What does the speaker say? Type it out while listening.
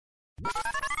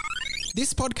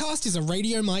This podcast is a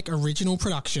Radio Mike original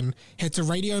production. Head to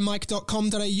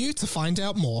radiomike.com.au to find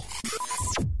out more.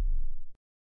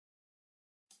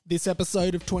 This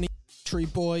episode of 20 Tree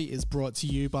Boy is brought to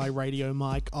you by Radio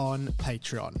Mike on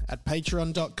Patreon. At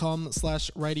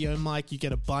patreon.com/Radio Mike, you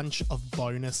get a bunch of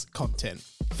bonus content.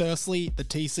 Firstly, the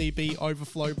TCB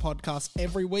Overflow podcast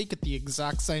every week at the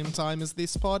exact same time as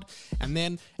this pod. And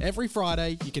then every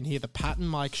Friday, you can hear the Pat and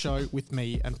Mike show with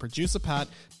me and producer Pat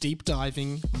deep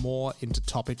diving more into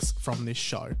topics from this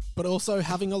show, but also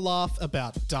having a laugh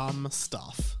about dumb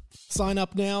stuff. Sign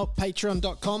up now,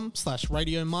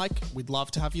 patreon.com/Radio Mike. We'd love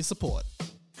to have your support.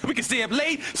 We can stay up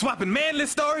late, swapping manly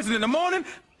stories, and in the morning,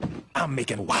 I'm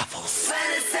making waffles.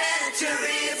 20th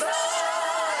century boy.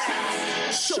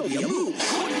 Show me a move.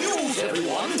 Good news,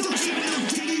 everyone. Don't you know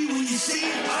TV when you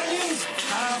see onions?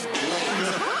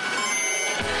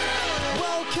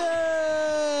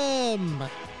 Welcome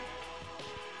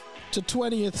to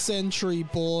 20th Century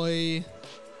Boy.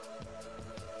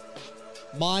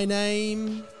 My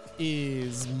name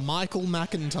is Michael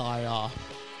McIntyre.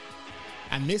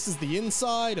 And this is the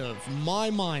inside of my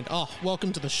mind. Oh,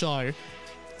 welcome to the show.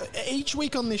 Each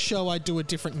week on this show, I do a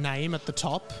different name at the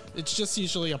top. It's just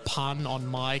usually a pun on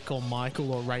Mike or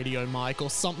Michael or Radio Mike or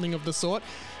something of the sort.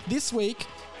 This week,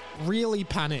 really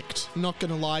panicked. Not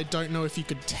gonna lie, don't know if you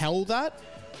could tell that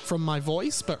from my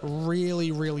voice, but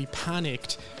really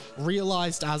panicked.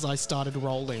 Realized as I started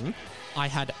rolling, I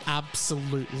had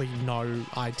absolutely no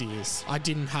ideas. I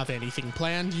didn't have anything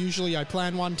planned. Usually I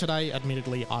plan one. Today,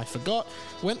 admittedly, I forgot.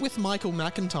 Went with Michael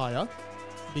McIntyre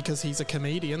because he's a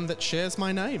comedian that shares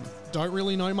my name. Don't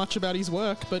really know much about his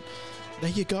work, but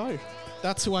there you go.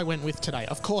 That's who I went with today.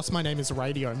 Of course, my name is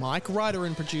Radio Mike, writer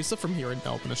and producer from here in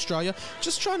Melbourne, Australia.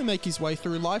 Just trying to make his way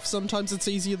through life. Sometimes it's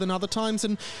easier than other times.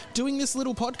 And doing this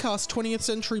little podcast, 20th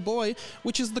Century Boy,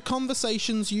 which is the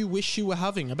conversations you wish you were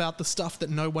having about the stuff that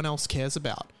no one else cares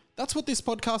about. That's what this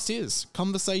podcast is.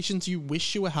 Conversations you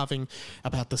wish you were having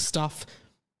about the stuff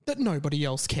that nobody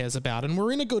else cares about. And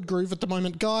we're in a good groove at the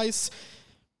moment, guys.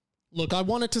 Look, I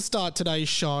wanted to start today's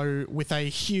show with a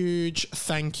huge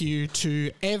thank you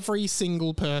to every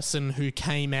single person who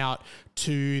came out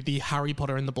to the Harry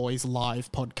Potter and the Boys live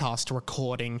podcast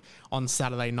recording on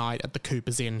Saturday night at the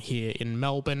Cooper's Inn here in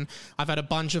Melbourne. I've had a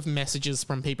bunch of messages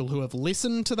from people who have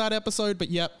listened to that episode, but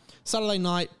yep, Saturday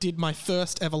night did my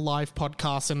first ever live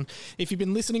podcast, and if you've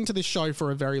been listening to this show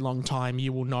for a very long time,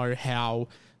 you will know how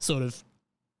sort of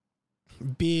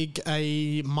big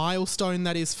a milestone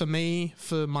that is for me,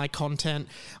 for my content,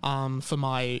 for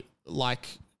my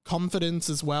confidence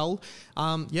as well.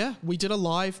 Yeah, we did a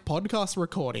live podcast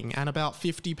recording and about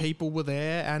 50 people were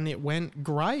there and it went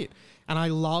great. And I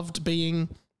loved being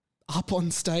up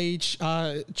on stage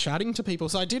chatting to people.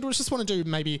 So I just want to do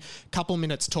maybe a couple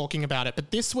minutes talking about it.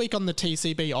 But this week on the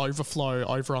TCB Overflow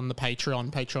over on the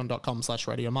Patreon,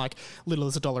 patreon.com/Radio Mike, little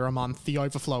as $1 a month. The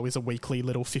Overflow is a weekly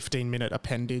little 15-minute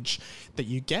appendage that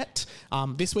you get.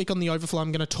 This week on the Overflow,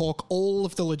 I'm going to talk all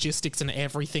of the logistics and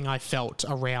everything I felt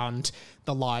around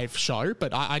the live show.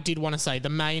 But I did want to say the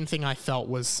main thing I felt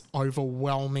was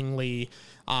overwhelmingly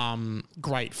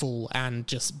grateful and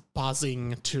just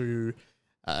buzzing to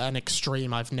an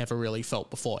extreme I've never really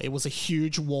felt before. It was a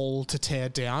huge wall to tear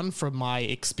down from my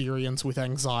experience with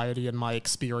anxiety and my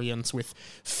experience with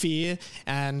fear,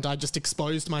 and I just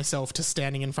exposed myself to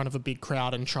standing in front of a big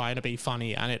crowd and trying to be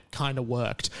funny, and it kind of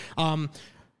worked.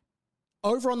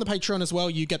 Over on the Patreon as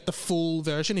well, you get the full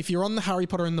version. If you're on the Harry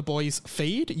Potter and the Boys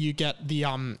feed, you get the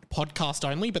podcast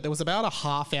only, but there was about a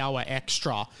half hour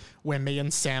extra where me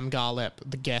and Sam Garlep,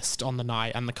 the guest on the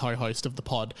night and the co-host of the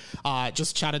pod,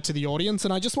 just chatted to the audience.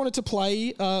 And I just wanted to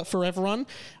play for everyone,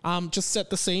 just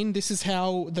set the scene. This is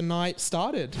how the night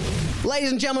started.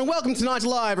 Ladies and gentlemen, welcome to tonight's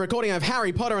live recording of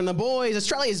Harry Potter and the Boys,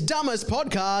 Australia's dumbest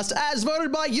podcast, as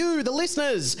voted by you, the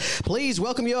listeners. Please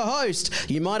welcome your host.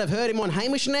 You might have heard him on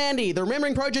Hamish and Andy, The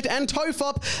Remembering Project, and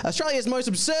Tofop, Australia's most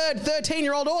absurd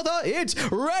 13-year-old author. It's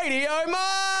Radio Mike!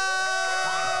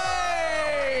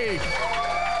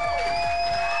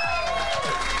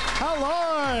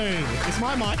 Hello! Is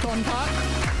my mic on, Pat?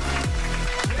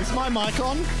 Is my mic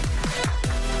on?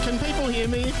 Can people hear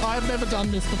me? I've never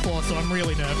done this before, so I'm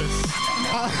really nervous.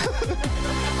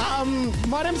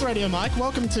 My name's Radio Mike.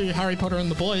 Welcome to Harry Potter and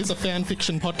the Boys, a fan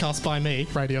fiction podcast by me,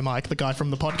 Radio Mike, the guy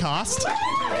from the podcast.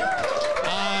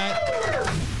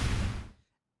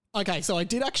 Okay, so I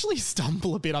did actually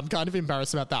stumble a bit. I'm kind of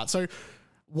embarrassed about that. So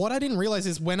what I didn't realize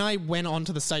is when I went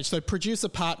onto the stage, so producer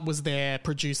Pat was there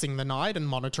producing the night and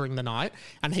monitoring the night,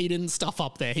 and he didn't stuff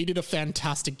up there. He did a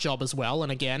fantastic job as well.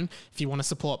 And again, if you want to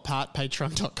support Pat,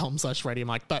 patreon.com/Radio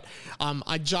Mike. But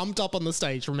I jumped up on the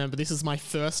stage. Remember, this is my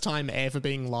first time ever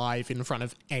being live in front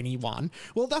of anyone.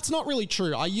 Well, that's not really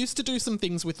true. I used to do some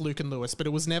things with Luke and Lewis, but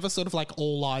it was never sort of like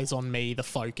all eyes on me, the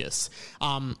focus.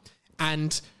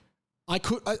 And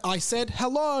I said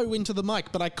hello into the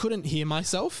mic, but I couldn't hear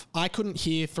myself. I couldn't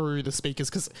hear through the speakers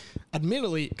because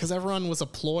everyone was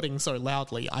applauding so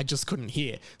loudly, I just couldn't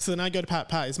hear. So then I go to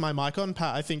Pat, is my mic on?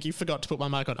 Pat, I think you forgot to put my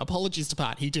mic on. Apologies to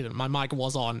Pat, he didn't. My mic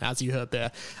was on, as you heard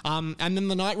there. And then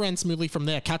the night ran smoothly from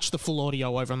there. Catch the full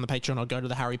audio over on the Patreon or go to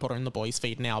the Harry Potter and the Boys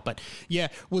feed now. But yeah,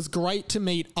 it was great to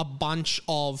meet a bunch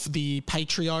of the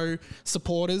Patreon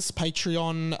supporters of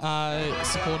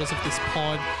this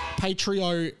pod.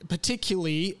 Patreon, particularly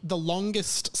the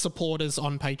longest supporters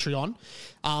on Patreon,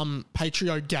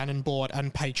 Patreon Gannon-Board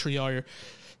and Patreon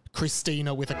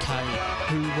Christina with a K,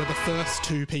 who were the first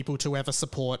two people to ever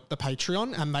support the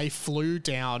Patreon, and they flew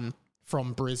down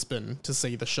from Brisbane to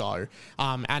see the show.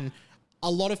 And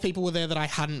a lot of people were there that I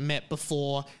hadn't met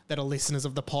before that are listeners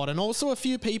of the pod, and also a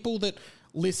few people that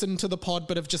listen to the pod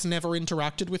but have just never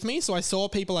interacted with me. So I saw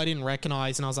people I didn't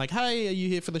recognize and I was like, hey, are you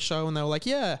here for the show? And they were like,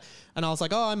 yeah. And I was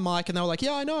like, oh, I'm Mike. And they were like,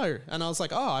 yeah, I know. And I was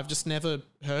like, oh, I've just never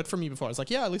heard from you before. I was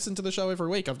like, yeah, I listen to the show every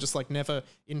week. I've just like never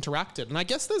interacted. And I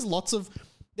guess there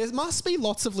must be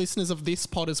lots of listeners of this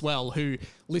pod as well who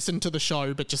listen to the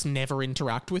show but just never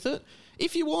interact with it.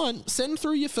 If you want, send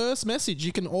through your first message.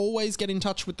 You can always get in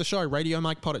touch with the show.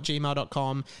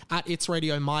 RadioMikePod@gmail.com,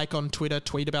 @It'sRadioMike on Twitter,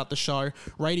 tweet about the show,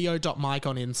 radio.mike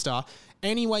on Insta.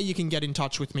 Any way you can get in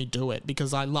touch with me, do it,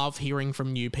 because I love hearing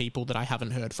from new people that I haven't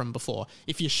heard from before.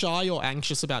 If you're shy or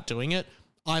anxious about doing it,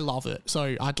 I love it.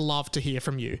 So I'd love to hear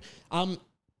from you.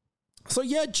 So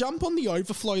yeah, jump on the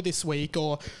overflow this week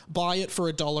or buy it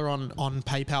for $1 on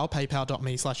PayPal,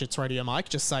 paypal.me/itsradiomike.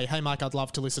 Just say, hey Mike, I'd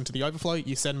love to listen to the overflow.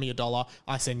 You send me $1,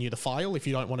 I send you the file if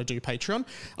you don't want to do Patreon.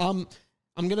 I'm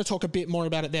going to talk a bit more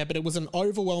about it there, but it was an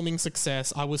overwhelming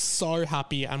success. I was so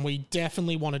happy, and we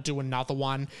definitely want to do another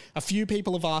one. A few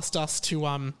people have asked us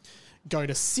to go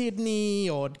to Sydney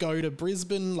or go to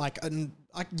Brisbane.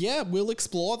 Yeah, we'll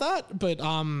explore that, but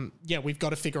yeah, we've got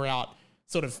to figure out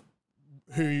sort of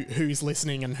who's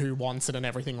listening and who wants it and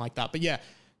everything like that. But yeah,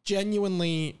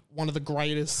 genuinely one of the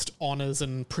greatest honors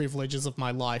and privileges of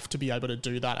my life to be able to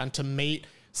do that and to meet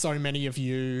so many of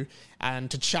you and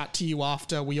to chat to you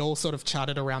after. We all sort of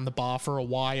chatted around the bar for a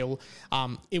while.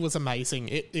 It was amazing.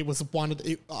 It was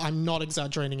I'm not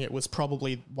exaggerating. It was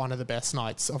probably one of the best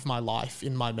nights of my life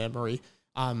in my memory.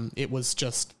 It was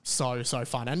just so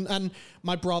fun. And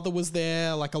my brother was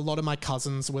there, like a lot of my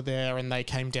cousins were there, and they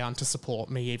came down to support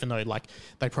me, even though like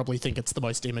they probably think it's the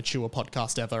most immature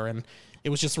podcast ever. And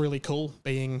it was just really cool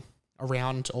being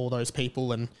around all those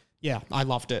people. And yeah, I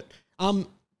loved it.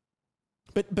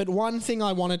 But one thing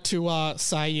I wanted to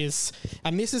say is,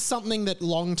 and this is something that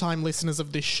long-time listeners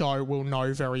of this show will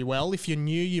know very well. If you're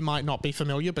new, you might not be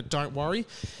familiar, but don't worry.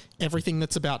 Everything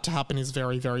that's about to happen is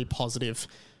very, very positive.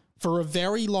 For a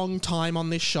very long time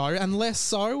on this show, and less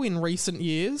so in recent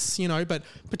years, but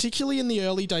particularly in the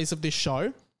early days of this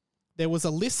show, there was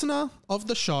a listener of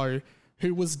the show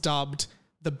who was dubbed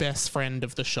the best friend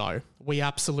of the show. We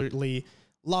absolutely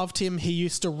loved him. He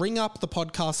used to ring up the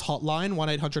podcast hotline,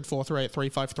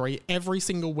 1-800-438-353, every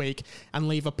single week and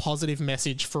leave a positive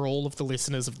message for all of the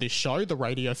listeners of this show, the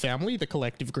radio family, the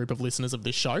collective group of listeners of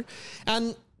this show.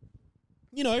 And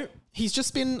he's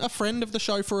just been a friend of the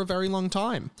show for a very long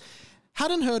time.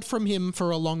 Hadn't heard from him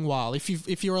for a long while.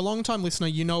 If you're a long-time listener,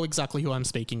 you know exactly who I'm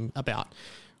speaking about.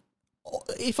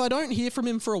 If I don't hear from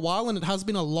him for a while, and it has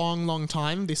been a long, long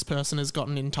time, this person has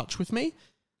gotten in touch with me,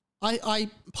 I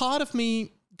part of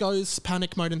me goes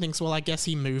panic mode and thinks, well, I guess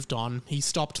he moved on. He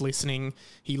stopped listening.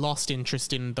 He lost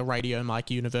interest in the Radio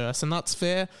Mike universe, and that's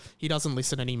fair. He doesn't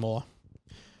listen anymore.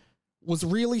 Was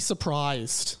really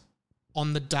surprised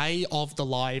on the day of the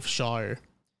live show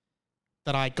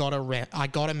that I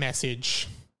got a message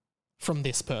from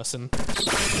this person.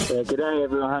 Yeah, g'day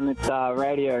everyone, it's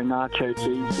Radio Nacho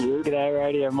Cheese here. G'day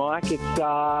Radio Mike, it's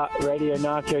Radio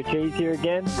Nacho Cheese here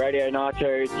again. Radio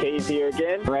Nacho Cheese here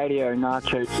again. Radio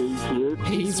Nacho Cheese here.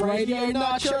 He's Radio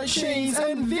Nacho Cheese,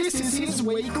 and this is his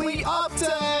weekly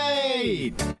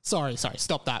update! Sorry,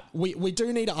 stop that. We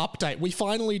do need to update. We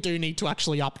finally do need to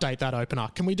actually update that opener.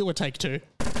 Can we do a take two?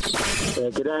 Yeah,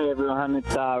 g'day everyone,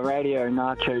 it's Radio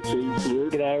Nacho Cheese here.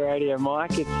 G'day Radio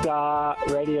Mike, it's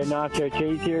Radio Nacho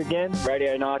Cheese here again.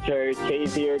 Radio Nacho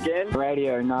Cheese here again.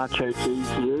 Radio Nacho Cheese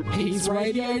here. He's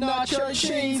Radio Nacho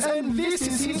Cheese, and this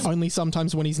is his only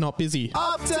sometimes when he's not busy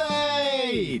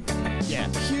update. Yeah,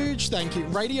 huge thank you.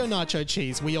 Radio Nacho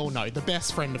Cheese, we all know, the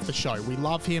best friend of the show. We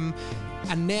love him.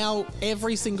 And now,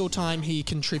 every single time he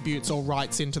contributes or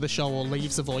writes into the show or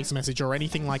leaves a voice message or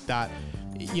anything like that,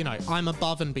 you know, I'm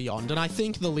above and beyond. And I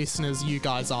think the listeners, you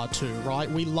guys are too, right?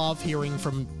 We love hearing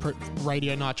from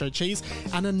Radio Nacho Cheese,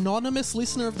 an anonymous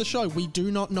listener of the show. We do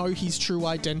not know his true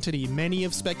identity. Many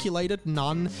have speculated.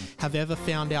 None have ever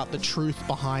found out the truth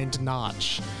behind Nach.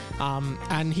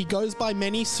 And he goes by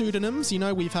many pseudonyms. You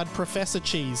know, we've had Professor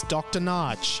Cheese, Dr.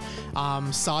 Nach,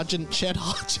 Sergeant Cheddar,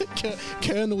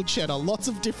 Colonel Cheddar, lots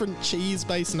of different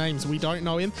cheese-based names. We don't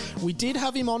know him. We did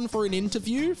have him on for an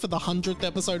interview for the 100th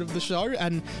episode of the show,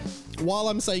 and while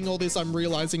I'm saying all this, I'm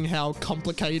realizing how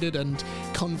complicated and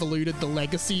convoluted the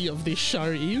legacy of this show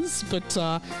is. But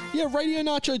yeah, Radio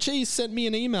Nacho Cheese sent me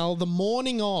an email the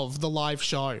morning of the live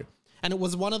show. And it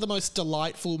was one of the most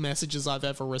delightful messages I've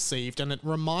ever received. And it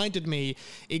reminded me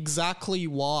exactly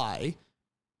why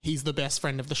he's the best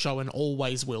friend of the show and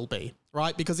always will be,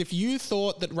 right? Because if you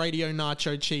thought that Radio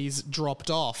Nacho Cheese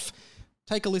dropped off,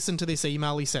 take a listen to this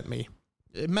email he sent me.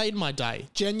 It made my day.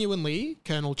 Genuinely,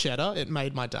 Colonel Cheddar, it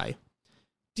made my day.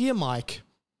 Dear Mike,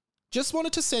 just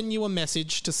wanted to send you a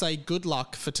message to say good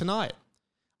luck for tonight.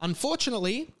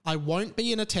 Unfortunately, I won't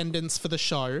be in attendance for the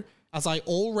show as I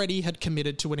already had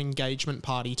committed to an engagement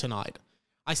party tonight.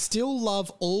 I still love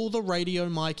all the Radio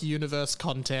Mike universe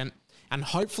content, and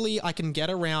hopefully I can get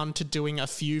around to doing a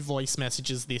few voice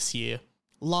messages this year.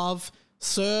 Love,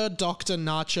 Sir Dr.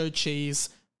 Nacho Cheese,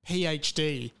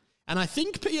 PhD. And I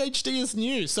think PhD is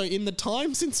new, so in the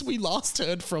time since we last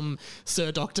heard from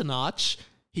Sir Dr. Nach,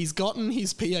 he's gotten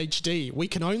his PhD. We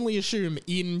can only assume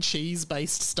in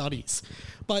cheese-based studies.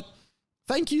 But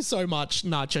thank you so much,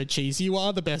 Nacho Cheese. You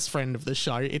are the best friend of the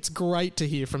show. It's great to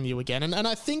hear from you again. And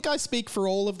I think I speak for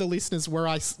all of the listeners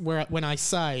when I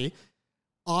say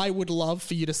I would love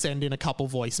for you to send in a couple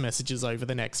voice messages over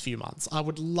the next few months. I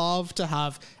would love to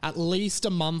have at least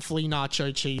a monthly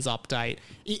Nacho Cheese update.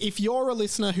 If you're a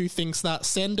listener who thinks that,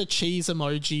 send a cheese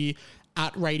emoji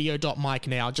at radio.mike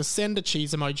now. Just send a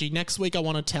cheese emoji. Next week I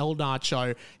want to tell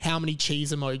Nacho how many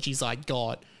cheese emojis I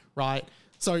got, right?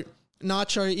 So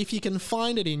Nacho, if you can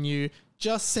find it in you,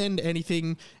 just send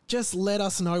anything. Just let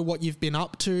us know what you've been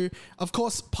up to. Of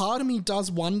course, part of me does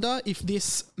wonder if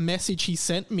this message he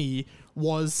sent me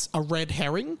was a red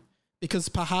herring, because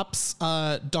perhaps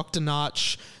Dr. Nach,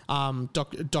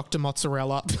 Dr.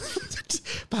 Mozzarella,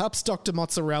 perhaps Dr.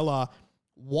 Mozzarella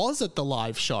was at the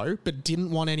live show but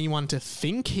didn't want anyone to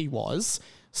think he was.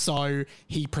 So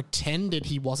he pretended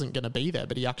he wasn't going to be there,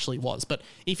 but he actually was. But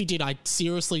if he did, I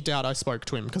seriously doubt I spoke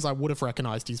to him, because I would have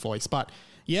recognized his voice. But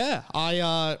yeah,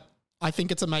 I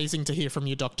think it's amazing to hear from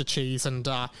you, Dr. Cheese. And,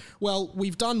 well,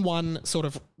 we've done one sort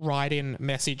of write-in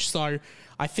message, so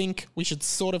I think we should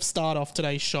sort of start off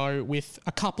today's show with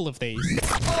a couple of these.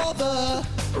 All the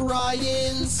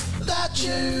write-ins that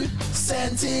you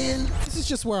sent in. This is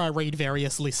just where I read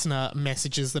various listener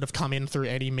messages that have come in through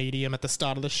any medium at the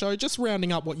start of the show, just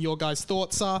rounding up what your guys'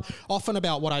 thoughts are, often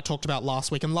about what I talked about last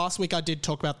week. And last week I did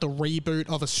talk about the reboot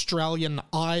of Australian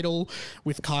Idol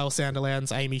with Kyle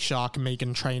Sandilands, Amy Shark,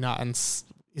 Megan Trainor, and is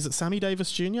it Sammy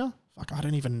Davis Jr.? Fuck, I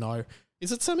don't even know.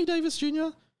 Is it Sammy Davis Jr.?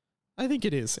 I think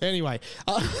it is. Anyway,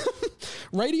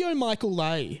 Radio Michael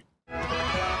Lay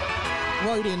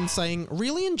wrote in saying,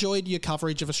 really enjoyed your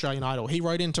coverage of Australian Idol. He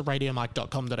wrote into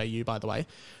radiomike.com.au, by the way.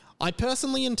 I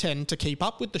personally intend to keep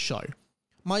up with the show.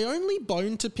 My only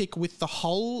bone to pick with the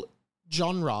whole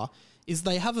genre is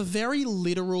they have a very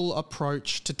literal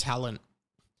approach to talent.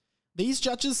 These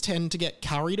judges tend to get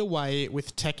carried away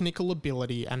with technical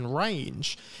ability and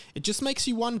range. It just makes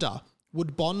you wonder,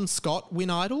 would Bon Scott win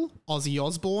Idol? Ozzy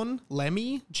Osbourne?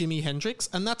 Lemmy? Jimi Hendrix?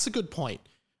 And that's a good point.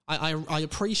 I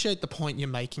appreciate the point you're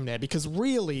making there, because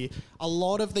really a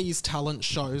lot of these talent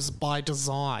shows by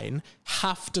design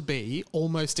have to be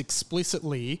almost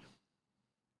explicitly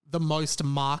the most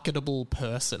marketable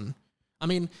person. I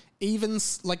mean, even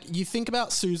like you think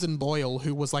about Susan Boyle,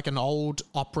 who was like an old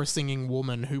opera singing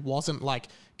woman who wasn't like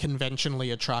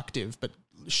conventionally attractive, but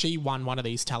she won one of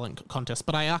these talent contests.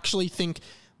 But I actually think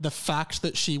the fact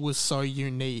that she was so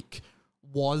unique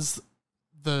was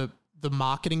the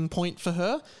marketing point for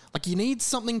her. Like, you need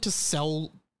something to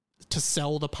sell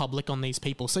the public on these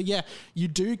people. So yeah, you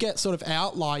do get sort of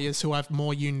outliers who have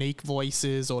more unique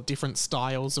voices or different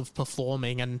styles of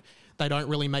performing, and they don't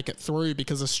really make it through,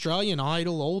 because Australian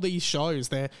Idol, all these shows,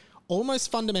 they're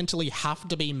almost fundamentally have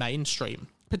to be mainstream,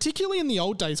 particularly in the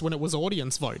old days when it was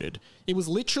audience voted. It was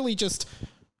literally just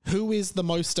who is the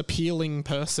most appealing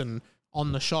person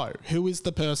on the show? Who is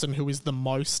the person who is the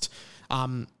most,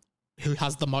 who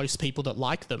has the most people that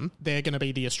like them? They're going to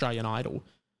be the Australian Idol.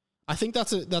 I think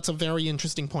that's a very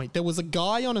interesting point. There was a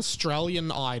guy on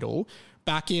Australian Idol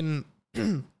back in,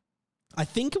 I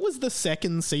think it was the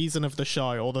second season of the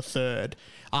show or the third,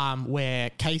 where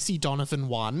Casey Donovan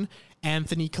won,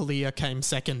 Anthony Kalia came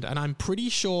second, and I'm pretty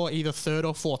sure either third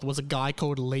or fourth was a guy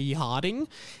called Lee Harding.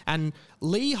 And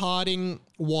Lee Harding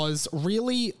was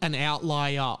really an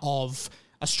outlier of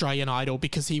Australian Idol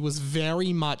because he was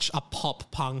very much a pop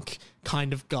punk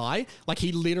kind of guy. Like,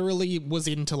 he literally was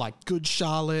into like Good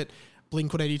Charlotte,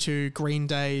 Blink-182, Green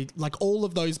Day, like all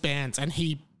of those bands, and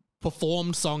he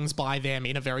performed songs by them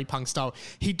in a very punk style.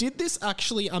 He did this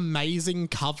actually amazing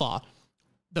cover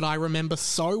that I remember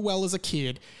so well as a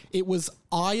kid. It was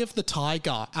Eye of the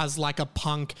Tiger as like a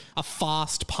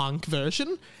fast punk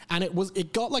version. And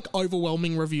it got like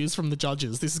overwhelming reviews from the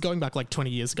judges. This is going back like 20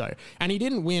 years ago. And he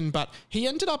didn't win, but he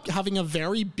ended up having a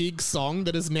very big song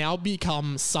that has now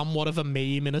become somewhat of a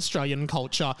meme in Australian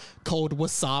culture called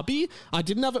Wasabi. I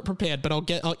didn't have it prepared,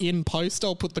 but in post,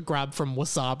 I'll put the grab from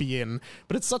Wasabi in.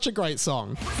 But it's such a great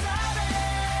song.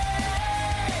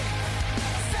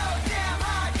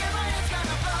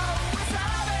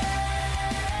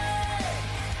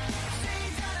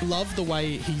 Love the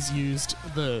way he's used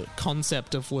the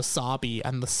concept of wasabi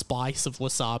and the spice of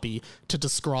wasabi to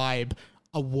describe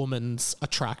a woman's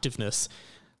attractiveness.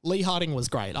 Lee Harding was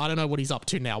great. I don't know what he's up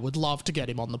to now. Would love to get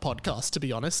him on the podcast, to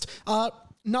be honest.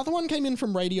 Another one came in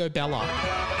from Radio Bella.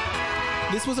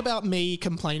 This was about me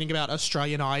complaining about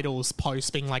Australian Idol's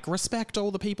post being like, respect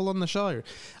all the people on the show.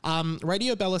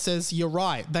 Radio Bella says, you're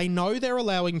right. They know they're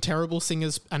allowing terrible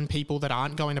singers and people that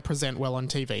aren't going to present well on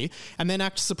TV and then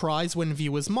act surprised when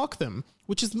viewers mock them,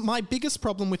 which is my biggest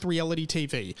problem with reality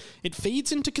TV. It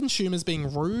feeds into consumers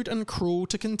being rude and cruel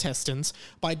to contestants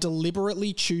by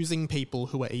deliberately choosing people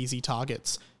who are easy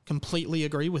targets. Completely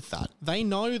agree with that. They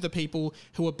know the people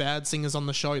who are bad singers on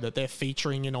the show that they're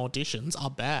featuring in auditions are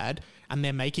bad, and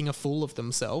they're making a fool of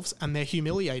themselves and they're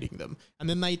humiliating them. And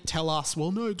then they tell us,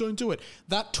 well, no, don't do it.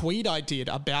 That tweet I did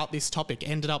about this topic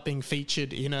ended up being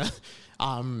featured in a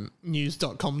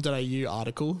news.com.au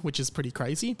article, which is pretty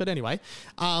crazy. But anyway,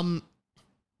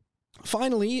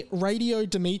 finally, Radio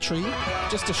Dimitri,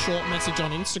 just a short message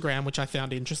on Instagram, which I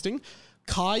found interesting.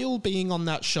 Kyle being on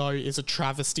that show is a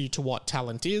travesty to what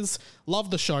talent is. Love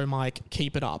the show, Mike.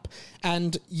 Keep it up.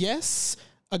 And yes,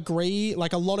 agree.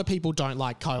 Like, a lot of people don't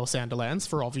like Kyle Sandilands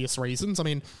for obvious reasons. I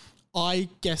mean, I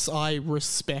guess I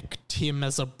respect him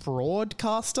as a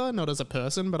broadcaster, not as a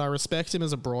person, but I respect him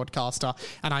as a broadcaster,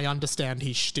 and I understand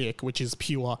his shtick, which is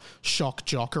pure shock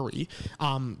jockery.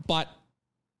 But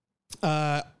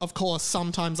of course,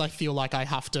 sometimes I feel like I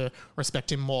have to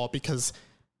respect him more because,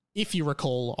 if you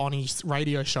recall, on his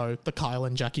radio show, the Kyle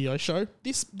and Jackie O Show,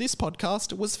 this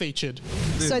podcast was featured.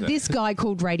 So this guy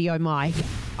called Radio Mike.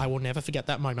 I will never forget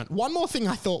that moment. One more thing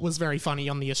I thought was very funny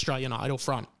on the Australian Idol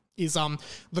front is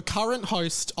the current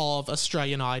host of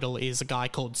Australian Idol is a guy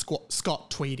called Scott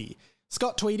Tweedy.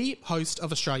 Scott Tweedy, host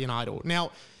of Australian Idol.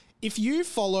 Now, if you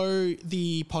follow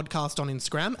the podcast on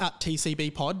Instagram at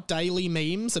TCB Pod, daily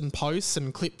memes and posts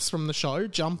and clips from the show,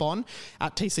 jump on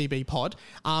at TCB Pod.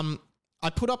 I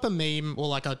put up a meme or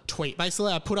like a tweet.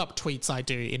 Basically, I put up tweets I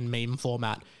do in meme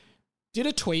format. Did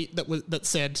a tweet that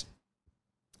said,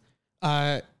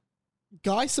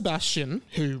 Guy Sebastian,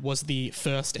 who was the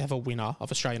first ever winner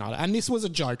of Australian Idol, and this was a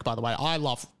joke, by the way.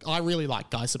 I really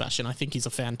like Guy Sebastian. I think he's a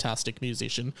fantastic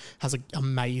musician, has an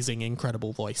amazing,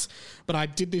 incredible voice. But I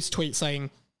did this tweet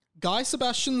saying, Guy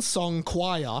Sebastian's song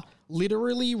Choir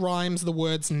literally rhymes the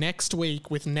words next week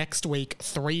with next week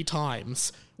 3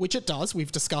 times, which it does.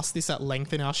 We've discussed this at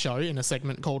length in our show in a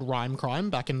segment called Rhyme Crime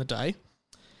back in the day.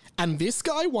 And this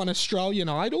guy won Australian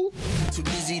Idol? Too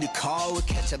busy to call, we'll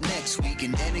catch up next week,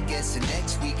 and then it gets to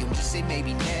next week, and we say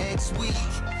maybe next week.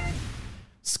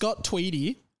 Scott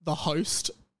Tweedy, the host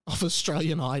of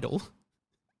Australian Idol,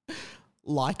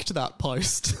 liked that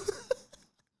post.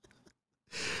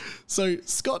 So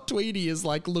Scott Tweedy is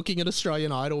like looking at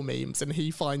Australian Idol memes and he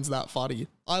finds that funny.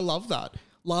 I love that.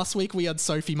 Last week we had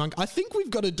Sophie Monk. I think we've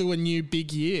got to do a new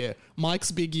big year.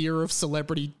 Mike's big year of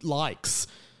celebrity likes.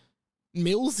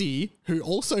 Millsy, who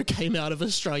also came out of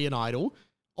Australian Idol,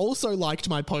 also liked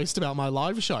my post about my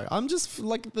live show. I'm just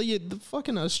like the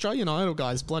fucking Australian Idol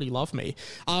guys bloody love me.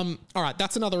 All right,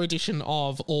 that's another edition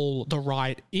of All the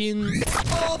Write-Ins.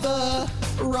 All the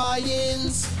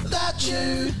write-ins that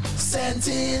you sent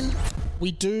in.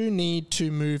 We do need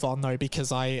to move on though, because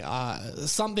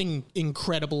something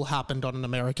incredible happened on an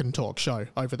American talk show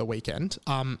over the weekend.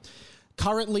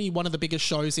 Currently, one of the biggest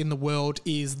shows in the world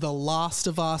is The Last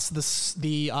of Us,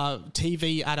 the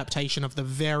TV adaptation of the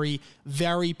very,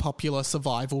 very popular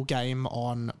survival game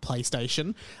on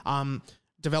PlayStation,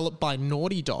 developed by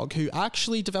Naughty Dog, who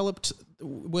actually developed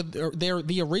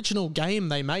the original game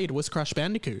they made was Crash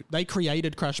Bandicoot. They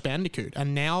created Crash Bandicoot,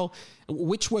 and now,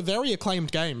 which were very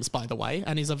acclaimed games, by the way,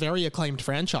 and is a very acclaimed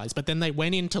franchise. But then they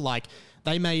went into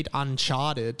they made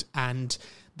Uncharted and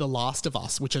The Last of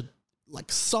Us, which are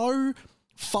so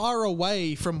far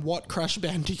away from what Crash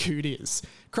Bandicoot is.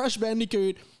 Crash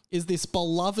Bandicoot is this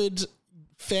beloved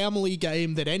family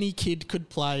game that any kid could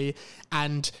play,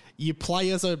 and you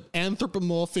play as an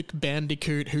anthropomorphic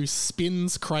bandicoot who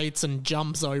spins crates and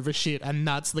jumps over shit, and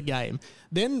that's the game.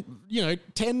 Then,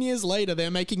 10 years later,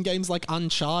 they're making games like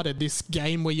Uncharted, this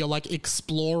game where you're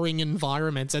exploring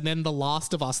environments, and then The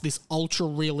Last of Us, this ultra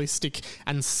realistic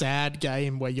and sad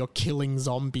game where you're killing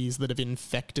zombies that have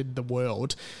infected the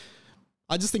world.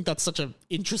 I just think that's such an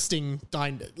interesting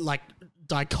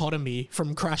dichotomy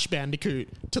from Crash Bandicoot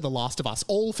to The Last of Us.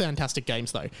 All fantastic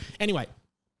games though. Anyway,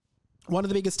 one of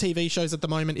the biggest TV shows at the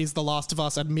moment is The Last of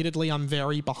Us. Admittedly, I'm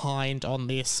very behind on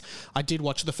this. I did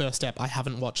watch the first ep. I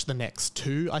haven't watched the next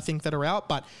two, I think, that are out.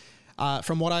 But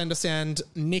from what I understand,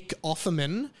 Nick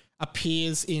Offerman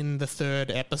appears in the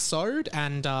third episode.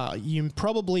 And you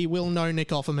probably will know Nick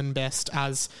Offerman best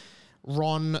as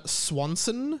Ron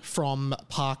Swanson from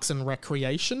Parks and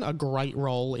Recreation, a great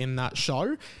role in that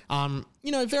show.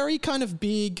 Very kind of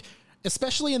big,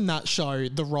 especially in that show,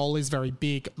 the role is very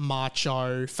big,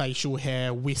 macho, facial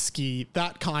hair, whiskey,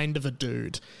 that kind of a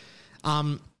dude.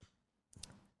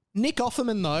 Nick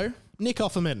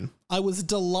Offerman, I was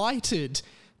delighted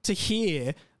to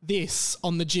hear this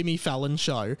on the Jimmy Fallon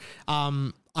show.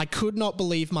 I could not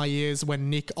believe my ears when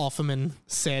Nick Offerman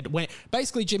said,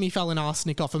 basically Jimmy Fallon asked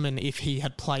Nick Offerman if he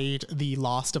had played the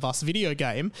Last of Us video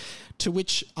game, to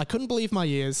which I couldn't believe my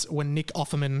ears when Nick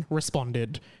Offerman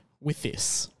responded with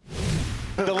this.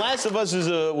 The Last of Us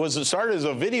started as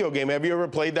a video game. Have you ever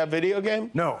played that video game?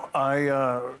 No.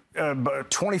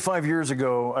 About 25 years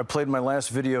ago, I played my last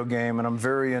video game, and I'm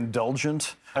very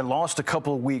indulgent. I lost a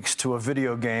couple of weeks to a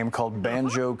video game called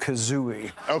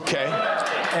Banjo-Kazooie. Okay.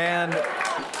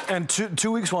 And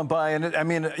 2 weeks went by, and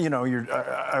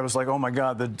I was like, oh my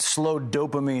God, the slow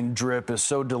dopamine drip is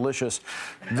so delicious.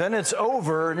 Then it's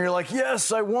over, and you're like,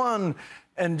 yes, I won.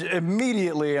 And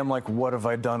immediately I'm like, what have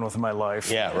I done with my life?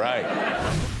 Yeah, right.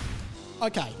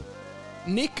 Okay.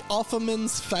 Nick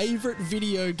Offerman's favorite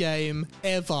video game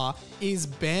ever is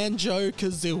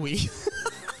Banjo-Kazooie.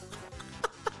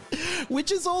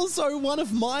 Which is also one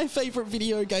of my favorite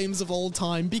video games of all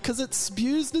time because it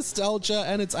spews nostalgia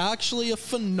and it's actually a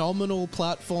phenomenal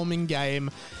platforming game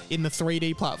in the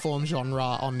 3D platform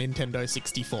genre on Nintendo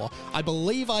 64. I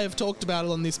believe I have talked about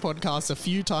it on this podcast a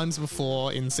few times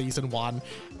before in Season 1.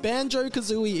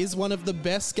 Banjo-Kazooie is one of the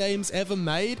best games ever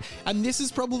made, and this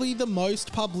is probably the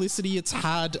most publicity it's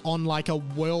had on a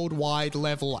worldwide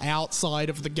level outside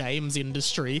of the games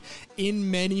industry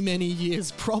in many, many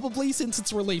years, probably since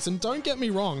its release. And don't get me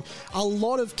wrong, a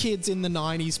lot of kids in the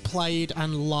 90s played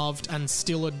and loved and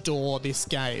still adore this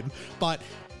game, but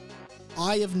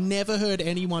I have never heard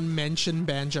anyone mention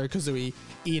Banjo-Kazooie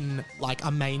in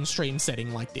a mainstream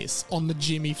setting like this on the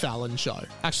Jimmy Fallon show.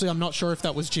 Actually, I'm not sure if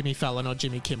that was Jimmy Fallon or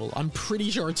Jimmy Kimmel. I'm pretty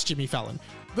sure it's Jimmy Fallon.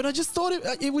 But I just thought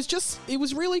it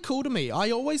was really cool to me.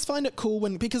 I always find it cool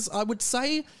because I would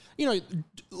say,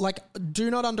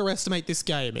 do not underestimate this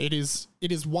game. It is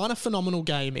a phenomenal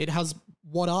game. It has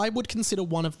what I would consider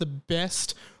one of the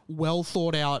best, well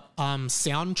thought out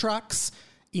soundtracks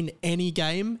in any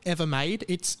game ever made.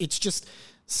 It's just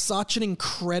such an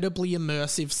incredibly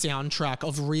immersive soundtrack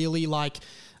of really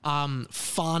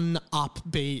fun,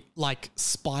 upbeat,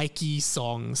 spiky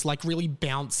songs, really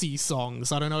bouncy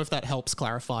songs. I don't know if that helps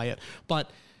clarify it, but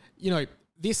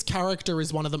this character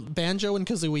is one of them. Banjo and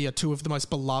Kazooie are two of the most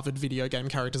beloved video game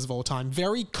characters of all time.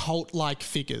 Very cult-like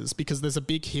figures because there's a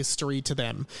big history to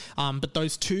them. But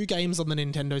those two games on the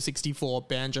Nintendo 64,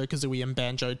 Banjo-Kazooie and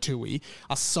Banjo-Tooie,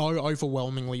 are so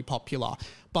overwhelmingly popular.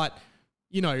 But,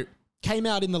 came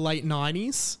out in the late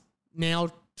 90s. Now,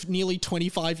 nearly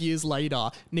 25 years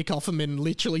later, Nick Offerman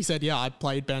literally said, yeah, I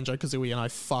played Banjo-Kazooie and I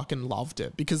fucking loved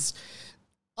it. Because,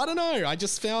 I don't know, I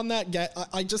just found that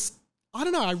I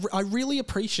don't know, I really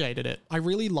appreciated it. I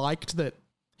really liked that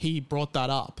he brought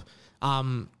that up.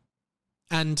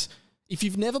 And if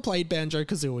you've never played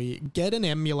Banjo-Kazooie, get an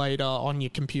emulator on your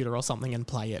computer or something and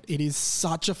play it. It is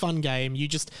such a fun game. You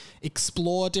just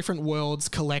explore different worlds,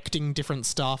 collecting different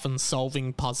stuff and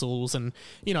solving puzzles. And,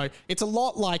 you know, it's a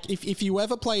lot like if you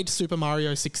ever played Super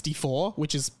Mario 64,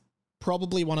 which is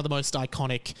probably one of the most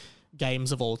iconic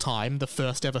games of all time, the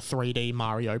first ever 3D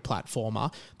Mario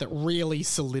platformer that really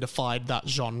solidified that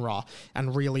genre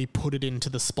and really put it into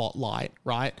the spotlight,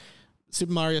 right?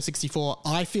 Super Mario 64,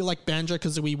 I feel like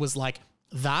Banjo-Kazooie was like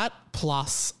that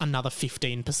plus another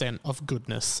 15% of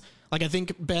goodness. Like, I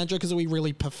think Banjo-Kazooie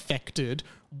really perfected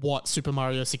what Super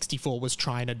Mario 64 was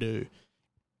trying to do.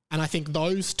 And I think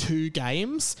those two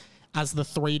games, as the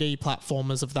 3D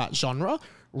platformers of that genre,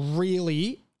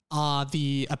 really are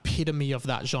the epitome of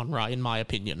that genre, in my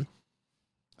opinion.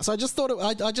 So I just thought,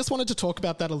 I just wanted to talk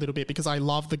about that a little bit because I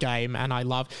love the game and I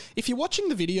love... If you're watching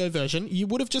the video version, you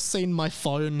would have just seen my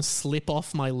phone slip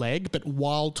off my leg, but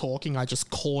while talking, I just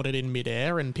caught it in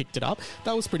midair and picked it up.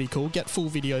 That was pretty cool. Get full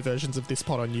video versions of this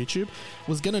pod on YouTube.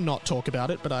 Was going to not talk about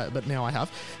it, but now I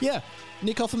have. Yeah,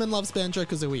 Nick Offerman loves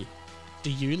Banjo-Kazooie. Do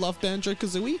you love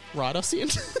Banjo-Kazooie? Write us in.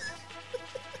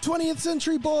 20th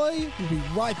Century Boy, we'll be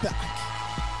right back.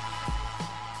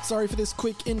 Sorry for this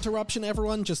quick interruption,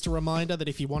 everyone. Just a reminder that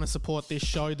if you want to support this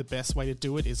show, the best way to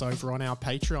do it is over on our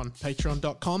Patreon,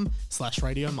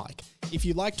 patreon.com/Radio Mike. If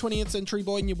you like 20th Century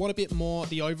Boy and you want a bit more,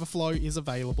 The Overflow is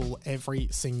available every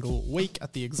single week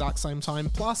at the exact same time,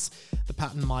 plus the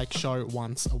Pat and Mike show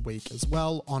once a week as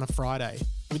well on a Friday.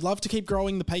 We'd love to keep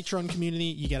growing the Patreon community.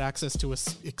 You get access to an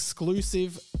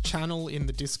exclusive channel in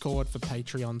the Discord for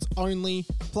Patreons only.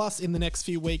 Plus, in the next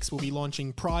few weeks, we'll be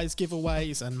launching prize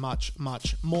giveaways and much,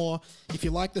 much more. If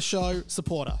you like the show,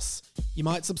 support us. You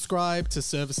might subscribe to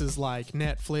services like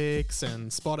Netflix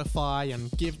and Spotify and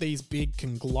give these big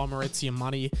conglomerates your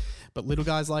money. But little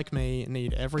guys like me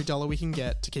need every dollar we can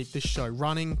get to keep this show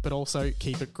running, but also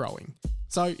keep it growing.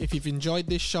 So if you've enjoyed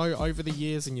this show over the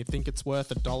years and you think it's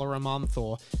worth $1 a month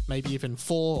or maybe even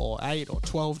 $4 or $8 or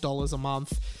 $12 a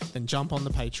month, then jump on the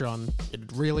Patreon.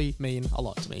 It'd really mean a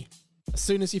lot to me. As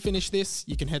soon as you finish this,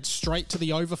 you can head straight to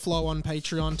the Overflow on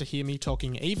Patreon to hear me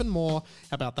talking even more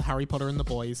about the Harry Potter and the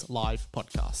Boys live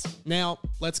podcast. Now,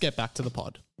 let's get back to the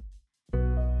pod.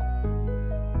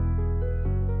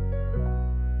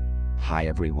 Hi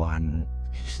everyone,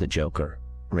 it's the Joker.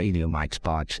 Radio Mike's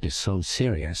box is so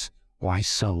serious. Why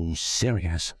so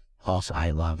serious? Also,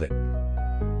 I love it.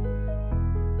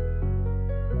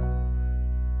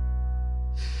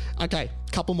 Okay,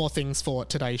 couple more things for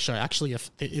today's show. Actually,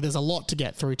 there's a lot to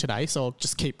get through today, so I'll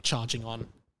just keep charging on.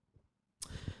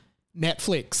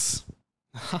 Netflix.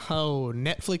 Oh,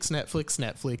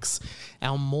 Netflix.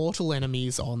 Our mortal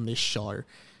enemies on this show.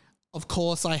 Of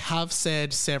course, I have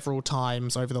said several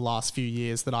times over the last few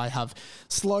years that I have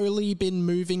slowly been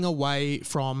moving away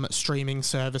from streaming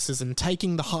services and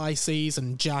taking the high seas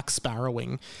and Jack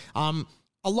Sparrowing. A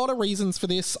lot of reasons for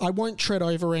this. I won't tread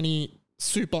over any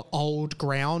super old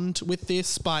ground with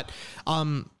this, but,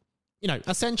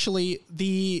 essentially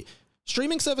the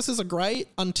streaming services are great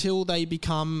until they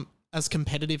become as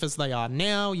competitive as they are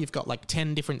now. You've got like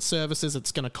 10 different services.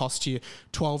 It's going to cost you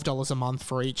 $12 a month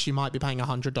for each. You might be paying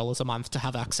 $100 a month to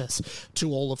have access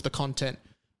to all of the content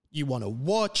you want to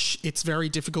watch. It's very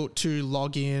difficult to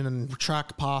log in and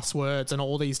track passwords and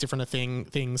all these different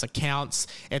things, accounts,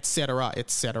 etc.,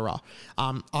 etc.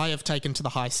 I have taken to the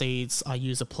high seas. I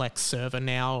use a Plex server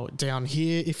now down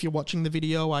here. If you're watching the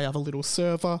video, I have a little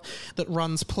server that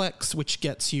runs Plex, which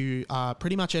gets you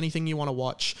pretty much anything you want to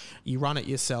watch. You run it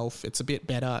yourself. It's a bit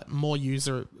better, more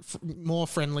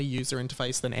friendly user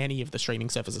interface than any of the streaming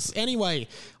services. Anyway,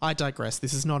 I digress.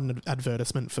 This is not an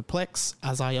advertisement for Plex,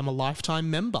 as I am a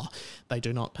lifetime member. They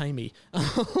do not pay me.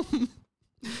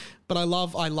 But I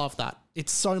love that.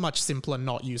 It's so much simpler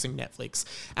not using Netflix.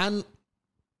 And,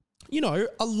 a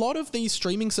lot of these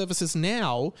streaming services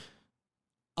now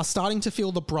are starting to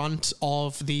feel the brunt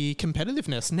of the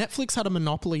competitiveness. Netflix had a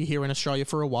monopoly here in Australia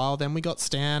for a while. Then we got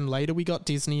Stan. Later we got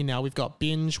Disney. Now we've got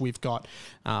Binge. We've got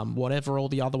whatever all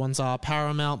the other ones are.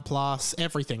 Paramount Plus,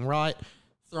 everything, right?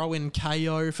 Throw in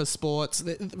KO for sports.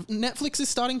 Netflix is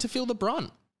starting to feel the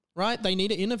brunt. Right? They need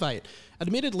to innovate.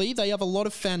 Admittedly, they have a lot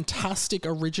of fantastic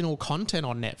original content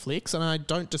on Netflix, and I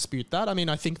don't dispute that. I mean,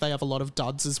 I think they have a lot of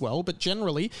duds as well, but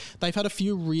generally, they've had a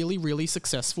few really, really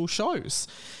successful shows.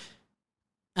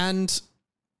 And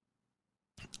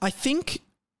I think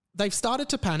they've started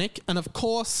to panic, and of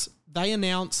course, they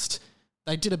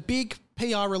did a big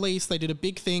PR release, they did a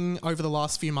big thing over the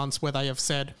last few months where they have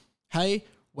said, hey,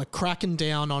 we're cracking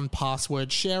down on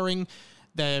password sharing.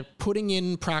 They're putting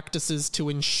in practices to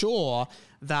ensure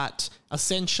that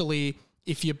essentially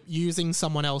if you're using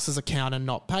someone else's account and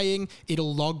not paying,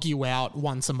 it'll log you out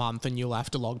once a month and you'll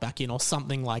have to log back in or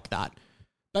something like that.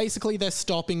 Basically, they're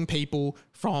stopping people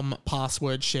from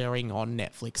password sharing on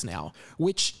Netflix now,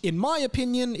 which, in my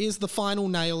opinion, is the final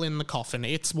nail in the coffin.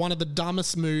 It's one of the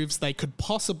dumbest moves they could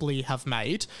possibly have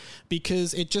made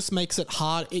because it just makes it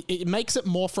hard. It makes it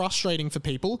more frustrating for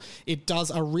people. It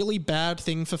does a really bad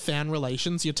thing for fan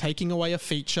relations. You're taking away a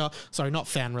feature, sorry, not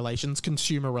fan relations,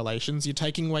 consumer relations. You're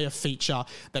taking away a feature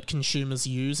that consumers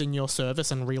use in your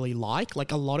service and really like.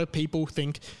 Like, a lot of people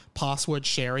think password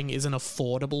sharing is an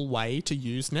affordable way to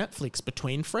use Netflix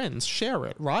between friends. Share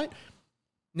it, right?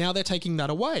 Now they're taking that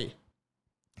away.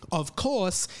 Of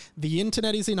course, the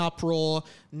internet is in uproar.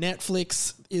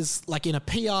 Netflix is like in a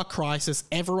PR crisis.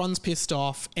 Everyone's pissed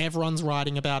off. Everyone's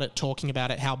writing about it, talking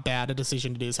about it, how bad a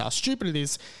decision it is, how stupid it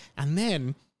is. And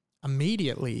then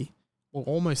immediately, or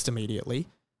almost immediately,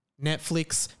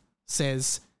 Netflix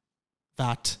says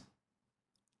that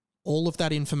all of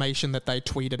that information that they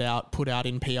tweeted out, put out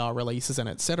in PR releases and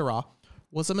etc.,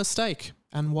 was a mistake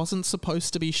and wasn't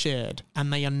supposed to be shared.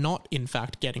 And they are not, in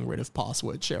fact, getting rid of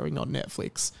password sharing on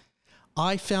Netflix.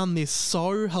 I found this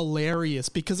so hilarious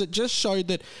because it just showed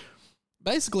that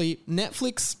basically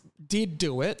Netflix did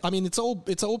do it. I mean, it's all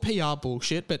PR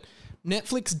bullshit, but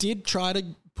Netflix did try to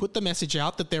put the message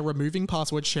out that they're removing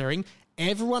password sharing.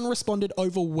 Everyone responded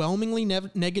overwhelmingly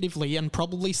negatively and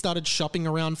probably started shopping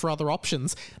around for other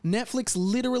options. Netflix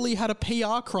literally had a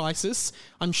PR crisis.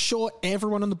 I'm sure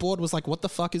everyone on the board was like, what the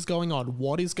fuck is going on?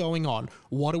 What is going on?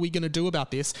 What are we going to do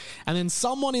about this? And then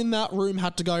someone in that room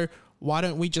had to go, why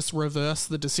don't we just reverse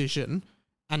the decision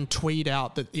and tweet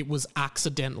out that it was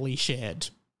accidentally shared?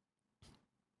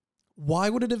 Why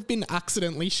would it have been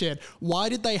accidentally shared? Why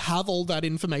did they have all that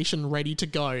information ready to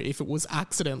go if it was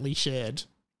accidentally shared?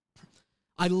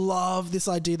 I love this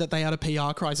idea that they had a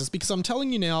PR crisis because I'm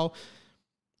telling you now,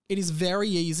 it is very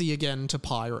easy again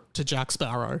to Jack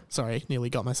Sparrow. Sorry,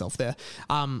 nearly got myself there.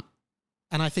 And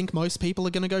I think most people are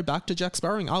going to go back to Jack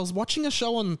Sparrowing. I was watching a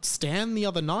show on Stan the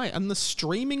other night and the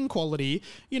streaming quality,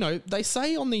 you know, they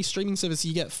say on these streaming services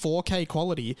you get 4K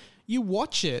quality. You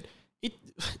watch it,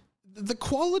 the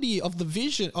quality of the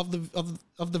vision of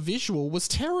the visual was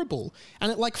terrible,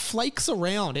 and it like flakes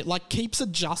around. It like keeps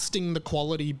adjusting the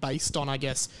quality based on, I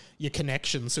guess, your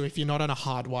connection. So if you're not on a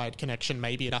hardwired connection,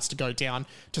 maybe it has to go down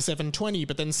to 720,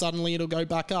 but then suddenly it'll go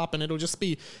back up, and it'll just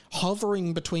be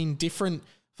hovering between different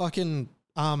fucking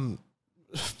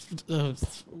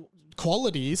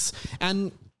qualities,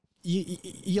 and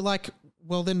you're like,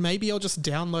 well, then maybe I'll just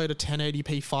download a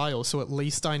 1080p file, so at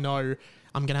least I know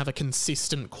I'm going to have a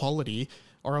consistent quality,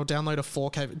 or I'll download a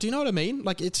 4K. Do you know what I mean?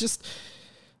 Like, it's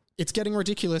getting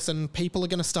ridiculous, and people are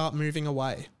going to start moving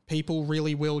away. People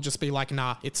really will just be like,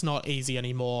 nah, it's not easy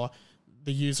anymore.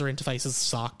 The user interfaces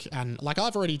suck. And like,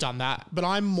 I've already done that, but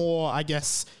I'm more, I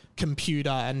guess, computer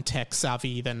and tech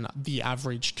savvy than the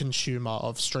average consumer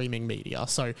of streaming media.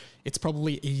 So it's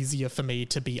probably easier for me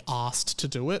to be asked to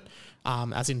do it,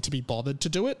 as in to be bothered to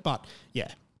do it. But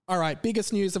yeah. All right,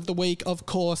 biggest news of the week, of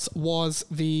course, was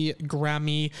the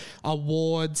Grammy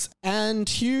Awards. And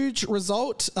huge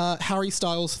result, Harry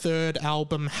Styles' third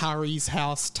album, Harry's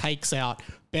House, takes out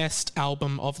Best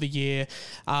Album of the Year.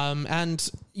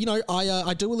 And, you know,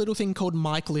 I do a little thing called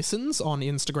Mike Listens on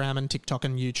Instagram and TikTok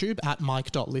and YouTube at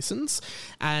mike.listens.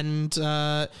 And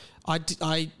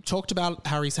I talked about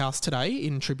Harry's House today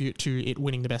in tribute to it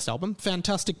winning the best album.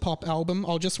 Fantastic pop album.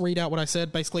 I'll just read out what I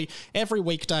said. Basically, every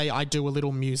weekday I do a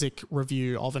little music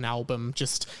review of an album,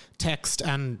 just text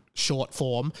and short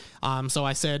form. So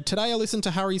I said, today I listened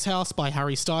to Harry's House by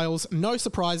Harry Styles. No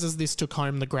surprises, this took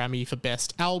home the Grammy for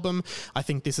Best Album. I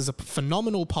think this is a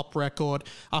phenomenal pop record.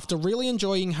 After really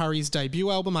enjoying Harry's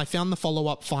debut album, I found the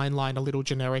follow-up Fine Line a little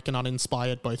generic and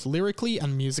uninspired both lyrically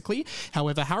and musically.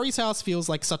 However, Harry's House feels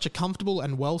like such a comfortable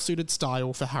and well-suited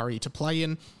style for Harry to play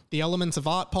in. The elements of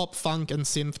art pop, funk, and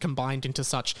synth combined into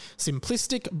such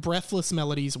simplistic, breathless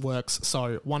melodies works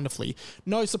so wonderfully.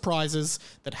 No surprises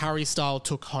that Harry Styles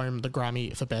took home the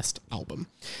Grammy for Best Album.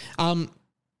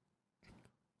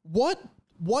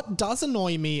 What does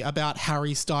annoy me about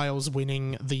Harry Styles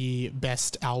winning the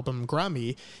Best Album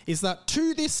Grammy is that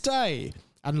to this day,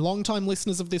 and long-time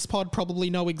listeners of this pod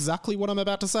probably know exactly what I'm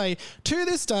about to say, to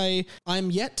this day, I am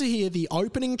yet to hear the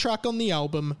opening track on the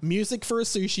album, Music for a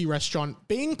Sushi Restaurant,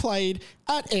 being played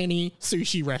at any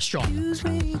sushi restaurant.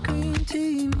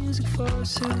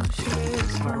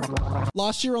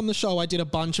 Last year on the show, I did a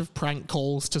bunch of prank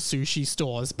calls to sushi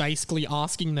stores, basically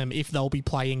asking them if they'll be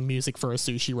playing music for a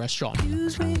sushi restaurant.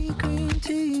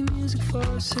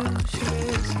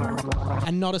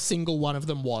 And not a single one of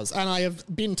them was. And I have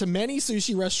been to many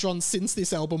sushi restaurants since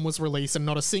this album was released, and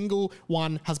not a single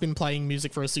one has been playing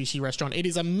music for a sushi restaurant. It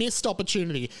is a missed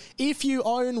opportunity. If you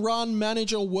own, run,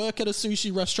 manage, or work at a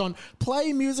sushi restaurant,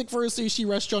 play music for a sushi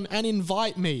restaurant and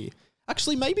invite me.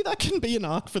 Actually, maybe that can be an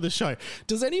arc for the show.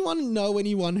 Does anyone know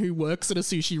anyone who works at a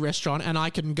sushi restaurant and I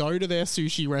can go to their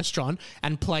sushi restaurant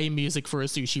and play music for a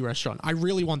sushi restaurant? I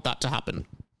really want that to happen.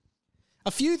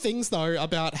 A few things, though,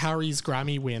 about Harry's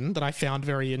Grammy win that I found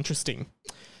very interesting.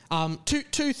 Two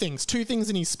things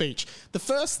in his speech. The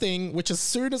first thing, which as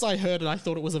soon as I heard it, I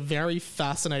thought it was a very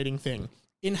fascinating thing.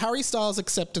 In Harry Styles'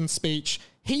 acceptance speech,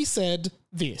 he said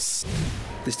this.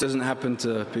 This doesn't happen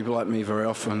to people like me very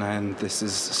often, and this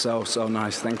is so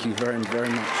nice. Thank you very, very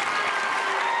much.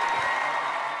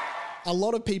 A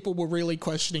lot of people were really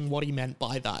questioning what he meant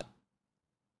by that.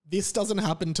 This doesn't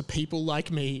happen to people like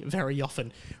me very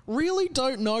often. Really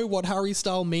don't know what Harry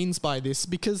Styles means by this,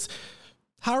 because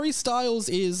Harry Styles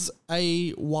is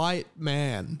a white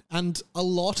man, and a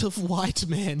lot of white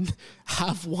men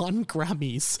have won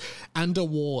Grammys and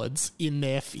awards in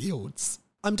their fields.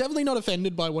 I'm definitely not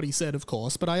offended by what he said, of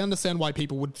course, but I understand why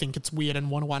people would think it's weird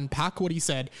and want to unpack what he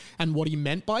said and what he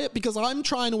meant by it, because I'm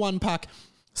trying to unpack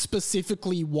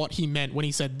specifically what he meant when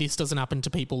he said this doesn't happen to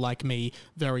people like me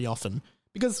very often.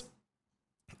 Because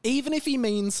even if he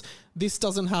means this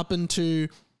doesn't happen to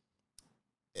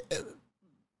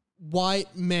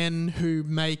white men who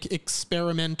make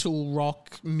experimental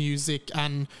rock music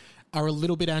and are a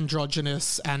little bit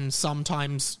androgynous and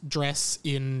sometimes dress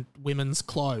in women's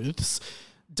clothes,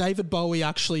 David Bowie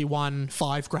actually won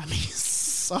 5 Grammys.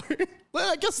 So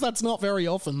I guess that's not very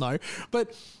often, though.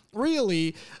 But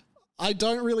really, I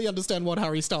don't really understand what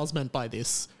Harry Styles meant by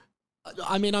this.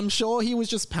 I mean, I'm sure he was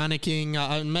just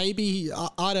panicking. Maybe,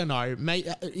 I don't know.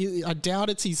 I doubt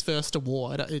it's his first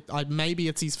award. Maybe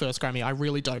it's his first Grammy. I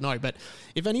really don't know. But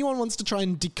if anyone wants to try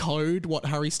and decode what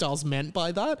Harry Styles meant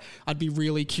by that, I'd be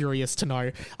really curious to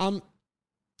know.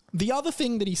 The other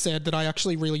thing that he said that I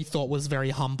actually really thought was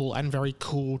very humble and very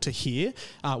cool to hear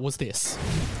was this.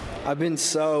 I've been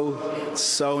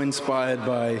so inspired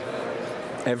by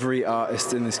every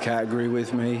artist in this category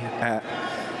with me at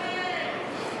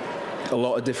a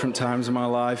lot of different times in my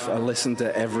life. I listen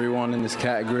to everyone in this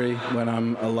category when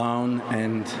I'm alone,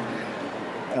 and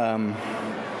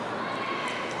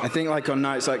I think like on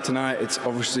nights like tonight, it's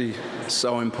obviously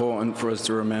so important for us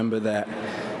to remember that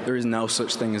there is no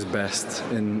such thing as best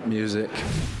in music.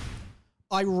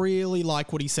 I really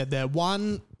like what he said there.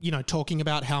 One, talking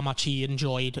about how much he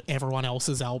enjoyed everyone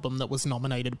else's album that was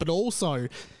nominated, but also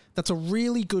that's a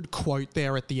really good quote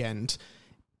there at the end.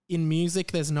 In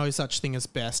music, there's no such thing as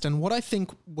best. And what I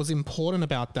think was important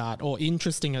about that, or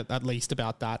interesting at least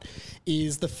about that,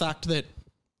 is the fact that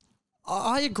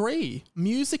I agree.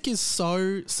 Music is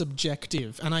so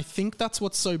subjective. And I think that's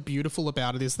what's so beautiful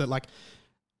about it, is that like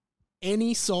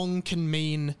any song can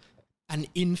mean an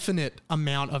infinite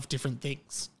amount of different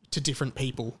things to different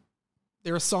people.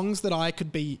 There are songs that I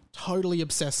could be totally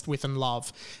obsessed with and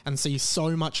love and see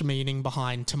so much meaning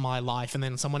behind to my life, and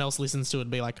then someone else listens to it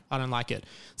and be like, I don't like it.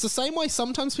 It's the same way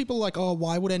sometimes people are like, oh,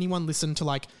 why would anyone listen to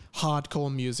like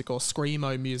hardcore music or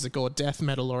screamo music or death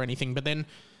metal or anything? But then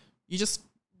you just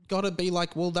got to be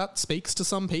like, well, that speaks to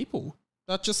some people.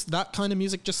 That kind of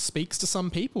music just speaks to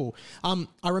some people.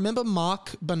 I remember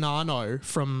Mark Bonanno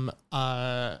from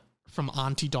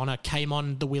Auntie Donna came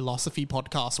on the Willosophy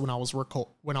podcast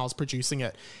when I was producing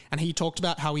it, and he talked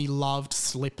about how he loved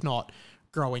Slipknot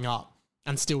growing up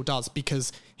and still does,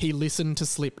 because he listened to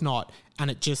Slipknot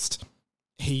and it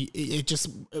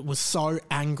was so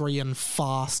angry and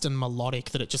fast and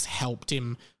melodic that it just helped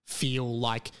him feel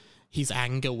like his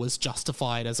anger was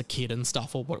justified as a kid and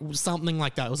stuff, or something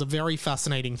like that. It was a very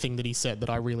fascinating thing that he said that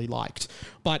I really liked.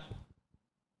 But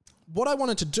what I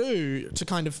wanted to do to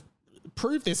kind of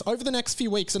prove this over the next few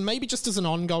weeks, and maybe just as an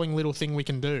ongoing little thing we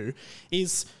can do,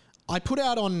 is I put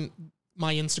out on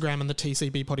my Instagram and the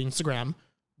TCB Pod Instagram,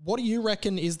 what do you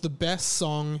reckon is the best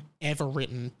song ever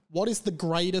written? What is the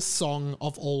greatest song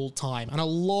of all time? And a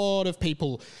lot of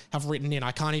people have written in.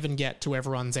 I can't even get to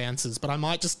everyone's answers, but I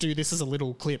might just do this as a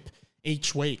little clip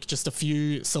each week, just a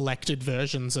few selected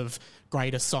versions of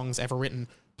greatest songs ever written.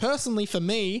 Personally, for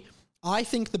me, I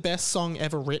think the best song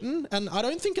ever written, and I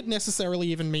don't think it necessarily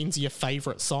even means your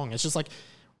favorite song. It's just like,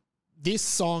 this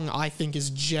song I think is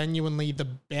genuinely the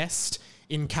best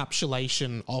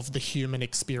encapsulation of the human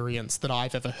experience that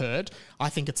I've ever heard. I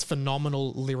think it's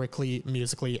phenomenal lyrically,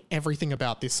 musically. Everything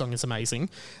about this song is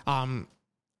amazing.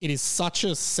 It is such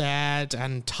a sad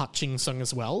and touching song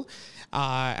as well.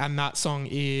 And that song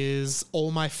is All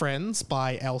My Friends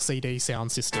by LCD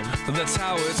Sound System. That's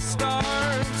how it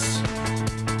starts.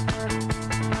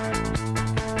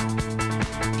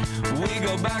 We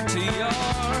go back to your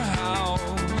house.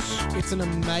 It's an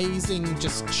amazing,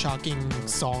 just chugging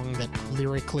song that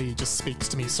lyrically just speaks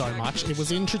to me so much. It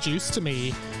was introduced to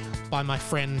me by my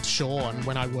friend Sean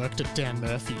when I worked at Dan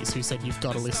Murphy's, who said, you've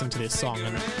got to listen to this song,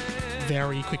 and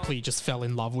very quickly just fell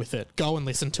in love with it. Go and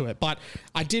listen to it. But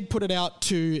I did put it out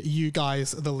to you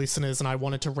guys, the listeners, and I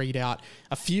wanted to read out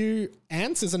a few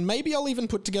answers, and maybe I'll even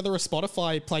put together a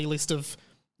Spotify playlist of,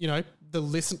 you know,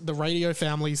 the radio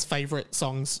family's favorite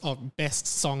songs, or best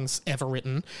songs ever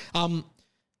written.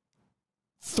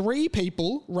 3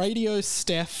 people, Radio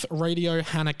Steph, Radio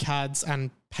Hannah Cads,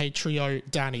 and Patrio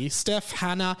Danny. Steph,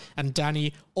 Hannah, and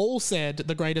Danny all said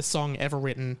the greatest song ever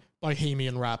written,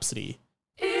 Bohemian Rhapsody.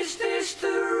 Is this the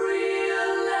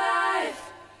real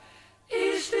life?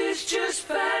 Is this just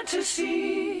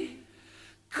fantasy?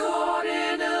 Caught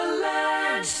in a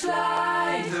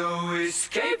landslide, no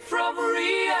escape from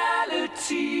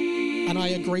reality. And I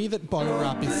agree that Bo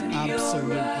Rap is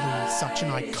absolutely such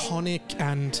an iconic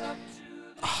and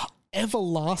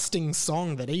everlasting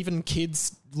song that even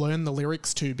kids learn the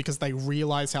lyrics to because they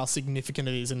realize how significant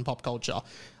it is in pop culture.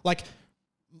 Like,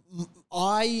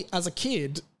 I, as a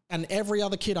kid, and every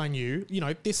other kid I knew, you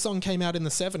know, this song came out in the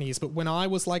 70s, but when I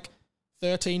was like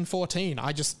 13, 14,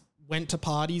 I just went to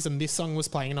parties and this song was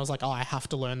playing and I was like, oh, I have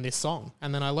to learn this song.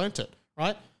 And then I learnt it,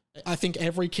 right? I think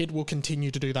every kid will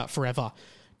continue to do that forever.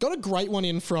 Got a great one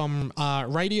in from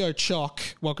Radio Chock.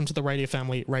 Welcome to the radio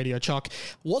family, Radio Chock.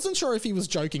 Wasn't sure if he was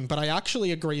joking, but I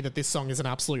actually agree that this song is an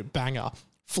absolute banger.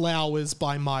 Flowers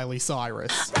by Miley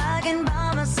Cyrus. I can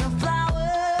buy myself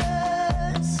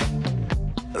flowers,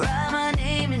 write my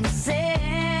name in the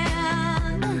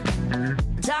sand,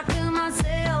 talk to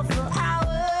myself for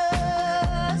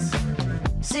hours,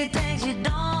 see things you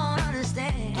don't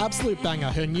understand. Absolute banger.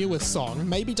 Her newest song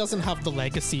maybe doesn't have the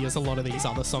legacy as a lot of these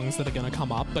other songs that are going to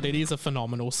come up, but it is a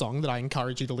phenomenal song that I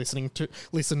encourage you to listen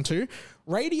to.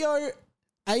 Radio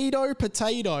Ado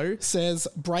Potato says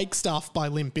Break Stuff by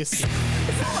Limp Bizkit.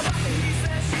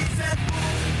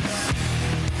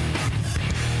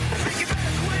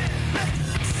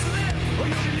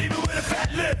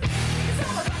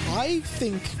 I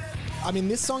think, I mean,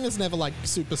 this song has never like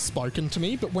super spoken to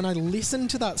me, but when I listen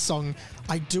to that song,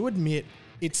 I do admit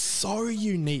it's so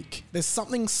unique. There's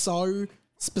something so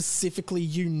specifically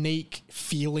unique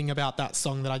feeling about that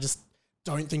song that I just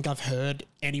don't think I've heard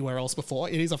anywhere else before.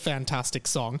 It is a fantastic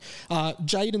song.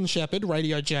 Jaden Shepherd,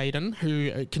 Radio Jaden,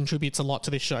 who contributes a lot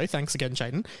to this show. Thanks again,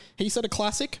 Jaden. He said a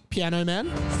classic, Piano Man.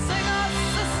 Sing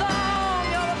us a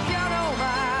song, you're a piano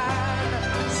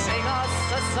man. Sing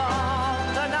us a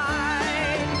song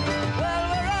tonight. Well,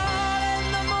 we're all in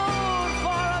the mood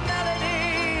for a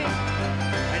melody,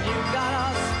 and you got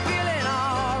us feeling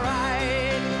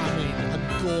alright. I mean, a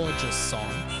gorgeous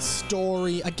song.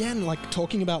 Story, again, like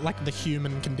talking about like the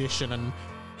human condition and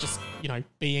just, you know,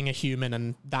 being a human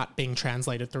and that being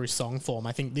translated through song form.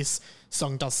 I think this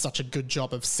song does such a good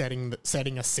job of setting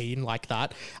a scene like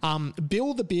that.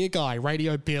 Bill the Beer Guy,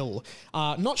 Radio Bill.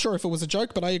 Not sure if it was a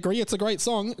joke, but I agree it's a great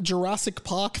song. Jurassic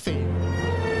Park theme.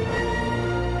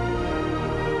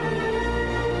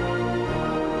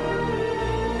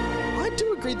 I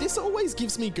do agree. This always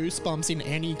gives me goosebumps in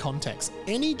any context.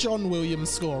 Any John Williams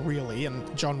score, really,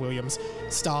 and John Williams,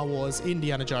 Star Wars,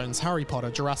 Indiana Jones, Harry Potter,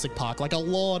 Jurassic Park, like a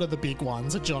lot of the big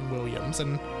ones are John Williams,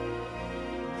 and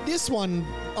this one,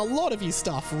 a lot of his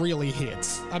stuff really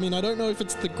hits. I mean, I don't know if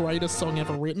it's the greatest song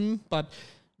ever written, but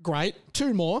great.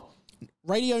 2 more.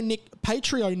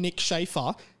 Patrio Nick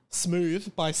Schaefer,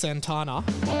 Smooth by Santana.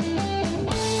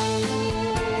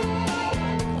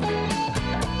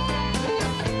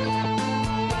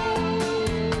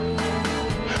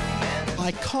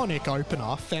 Iconic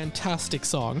opener, fantastic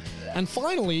song. And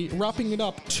finally, wrapping it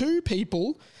up, 2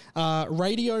 people,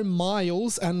 Radio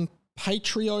Miles and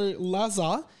Patrio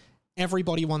Laza,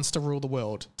 Everybody Wants to Rule the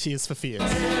World, Tears for Fears.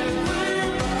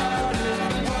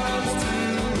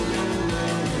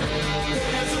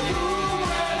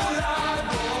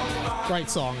 Great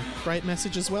song, great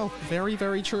message as well. Very,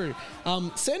 very true.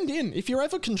 Send in, if you're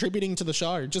ever contributing to the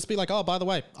show, just be like, oh, by the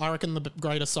way, I reckon the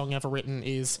greatest song ever written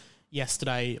is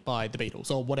Yesterday by the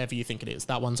Beatles, or whatever you think it is.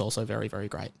 That one's also very, very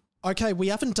great. Okay, we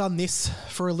haven't done this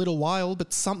for a little while,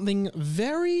 but something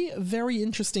very, very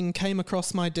interesting came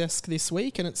across my desk this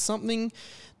week, and it's something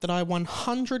that I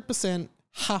 100%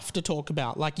 have to talk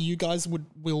about. Like, you guys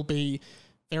will be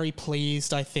very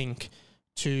pleased, I think,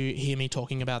 to hear me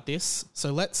talking about this.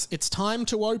 So it's time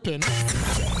to open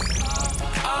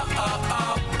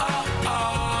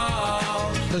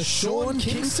the Sean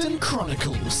Kingston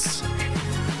Chronicles.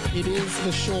 It is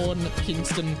the Sean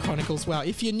Kingston Chronicles. Wow,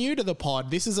 if you're new to the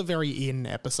pod, this is a very in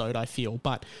episode, I feel.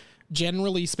 But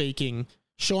generally speaking,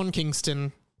 Sean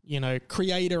Kingston,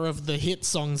 creator of the hit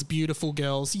songs Beautiful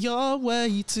Girls, You're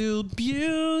Way Too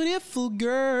Beautiful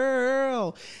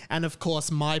Girl, and of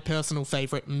course my personal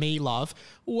favourite, Me Love,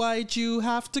 Why'd You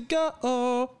Have to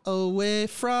Go Away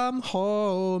From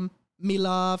Home, Me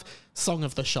Love, song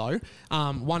of the show.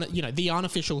 The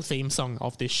unofficial theme song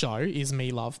of this show is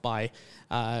Me Love by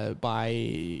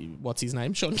what's his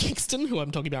name? Sean Kingston, who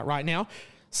I'm talking about right now.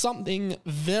 Something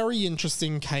very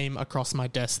interesting came across my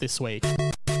desk this week.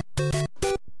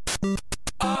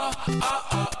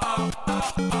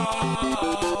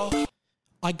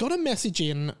 I got a message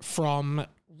in from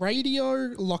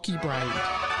Radio Lockie Braid.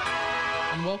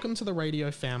 And welcome to the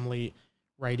radio family,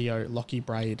 Radio Lockie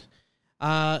Braid.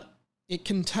 It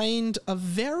contained a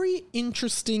very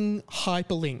interesting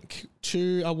hyperlink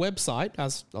to a website,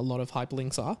 as a lot of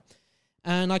hyperlinks are,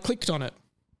 and I clicked on it.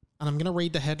 And I'm going to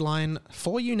read the headline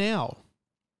for you now.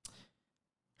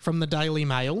 From the Daily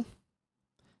Mail.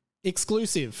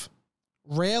 Exclusive.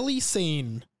 Rarely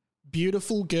seen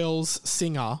Beautiful Girls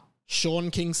singer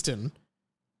Sean Kingston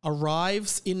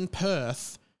arrives in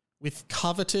Perth with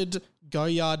coveted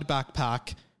Goyard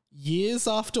backpack years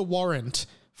after warrant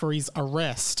for his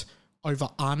arrest over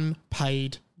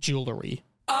unpaid jewellery.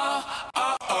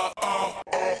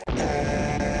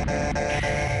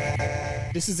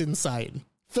 This is insane.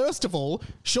 First of all,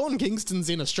 Sean Kingston's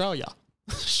in Australia.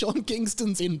 Sean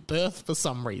Kingston's in Perth for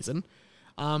some reason.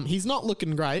 He's not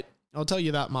looking great, I'll tell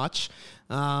you that much.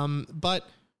 But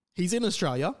he's in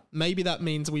Australia. Maybe that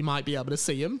means we might be able to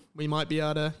see him. We might be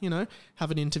able to,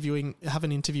 have an interview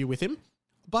with him.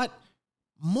 But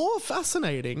more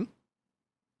fascinating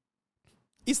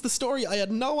is the story I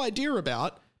had no idea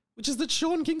about, which is that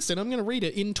Sean Kingston, I'm going to read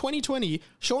it, in 2020,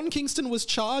 Sean Kingston was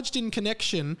charged in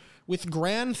connection with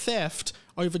grand theft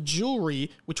over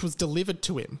jewellery which was delivered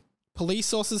to him. Police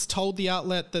sources told the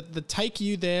outlet that the Take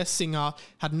You There singer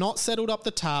had not settled up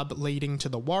the tab leading to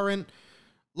the warrant.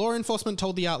 Law enforcement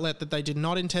told the outlet that they did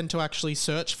not intend to actually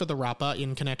search for the rapper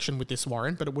in connection with this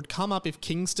warrant, but it would come up if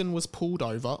Kingston was pulled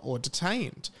over or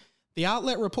detained. The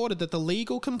outlet reported that the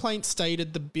legal complaint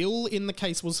stated the bill in the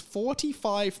case was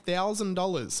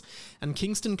 $45,000 and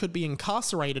Kingston could be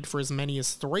incarcerated for as many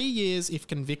as 3 years if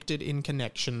convicted in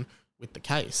connection with the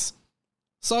case.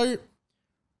 So,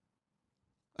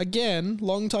 again,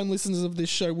 long-time listeners of this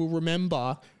show will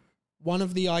remember one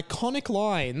of the iconic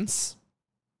lines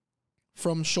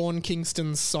from Sean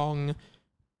Kingston's song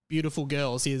Beautiful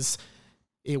Girls is,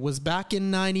 "It was back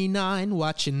in 99,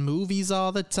 watching movies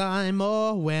all the time,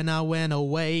 or when I went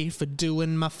away for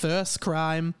doing my first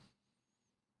crime."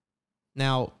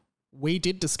 Now, we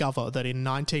did discover that in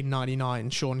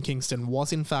 1999, Sean Kingston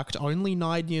was in fact only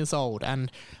 9 years old,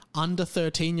 and under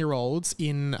 13-year-olds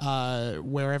in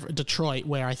Detroit,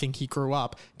 where I think he grew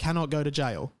up, cannot go to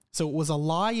jail. So it was a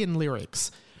lie in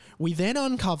lyrics. We then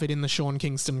uncovered in the Sean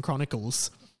Kingston Chronicles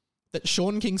that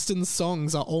Sean Kingston's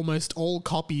songs are almost all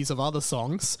copies of other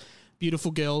songs.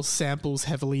 Beautiful Girls samples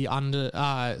heavily under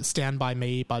Stand By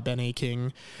Me by Ben E.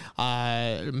 King.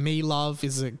 Me Love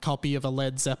is a copy of a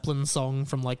Led Zeppelin song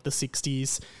from like the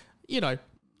 60s.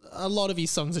 A lot of his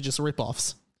songs are just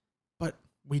rip-offs. But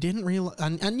we didn't realize...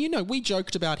 And we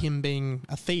joked about him being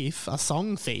a thief, a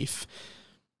song thief.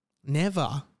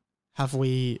 Never have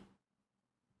we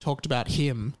talked about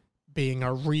him being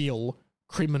a real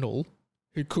criminal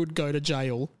who could go to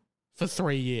jail for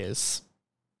 3 years.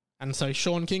 And so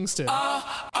Sean Kingston...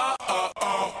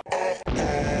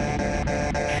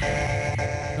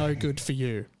 no good for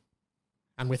you.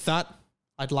 And with that,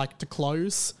 I'd like to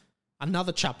close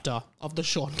another chapter of the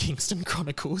Sean Kingston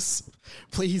Chronicles.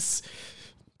 Please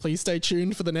stay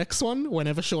tuned for the next one,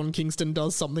 whenever Sean Kingston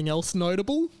does something else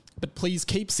notable. But please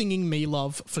keep singing Me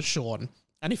Love for Sean.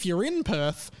 And if you're in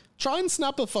Perth, try and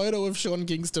snap a photo of Sean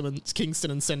Kingston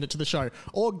and send it to the show.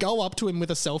 Or go up to him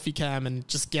with a selfie cam and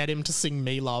just get him to sing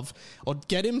Me Love. Or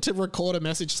get him to record a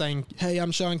message saying, "Hey,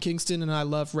 I'm Sean Kingston and I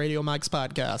love Radio Mike's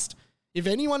podcast." If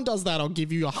anyone does that, I'll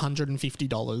give you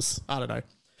 $150. I don't know.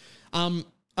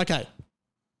 Okay.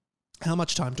 How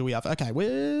much time do we have? Okay,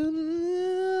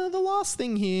 the last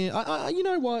thing here. You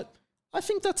know what? I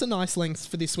think that's a nice length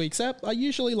for this week's app. I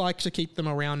usually like to keep them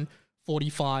around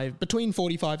between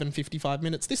 45 and 55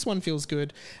 minutes. This one feels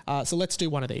good, so let's do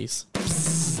one of these.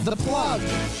 The plug.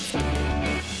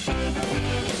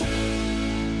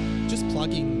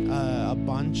 plugging a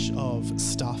bunch of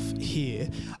stuff here.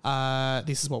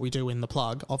 This is what we do in the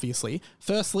plug, obviously.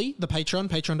 Firstly, the Patreon,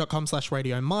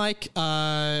 patreon.com/Radio Mike.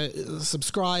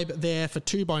 Subscribe there for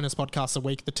 2 bonus podcasts a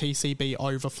week, the TCB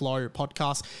Overflow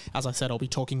podcast. As I said, I'll be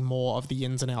talking more of the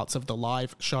ins and outs of the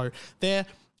live show there.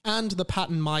 And the Pat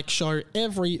and Mike show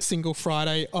every single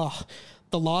Friday. Oh,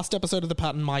 the last episode of the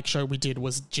Pat and Mike show we did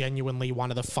was genuinely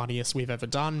one of the funniest we've ever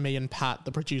done. Me and Pat,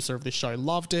 the producer of this show,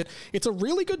 loved it. It's a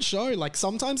really good show. Like,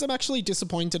 sometimes I'm actually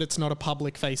disappointed it's not a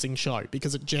public-facing show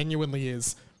because it genuinely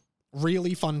is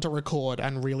really fun to record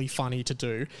and really funny to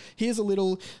do. Here's a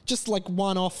little, just like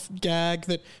one-off gag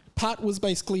that Pat was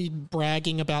basically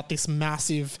bragging about this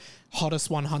massive Hottest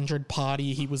 100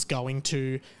 party he was going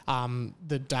to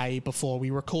the day before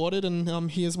we recorded, and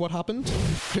here's what happened.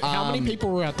 How many people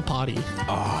were at the party?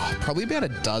 Oh, probably about a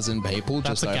dozen people.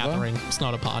 That's just a over. gathering. It's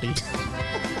not a party.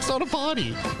 It's not a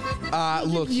party.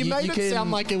 Look, you made you it can sound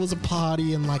like it was a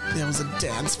party and like there was a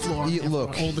dance floor. And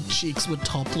look, all the chicks were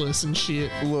topless and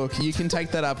shit. Look, you can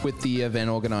take that up with the event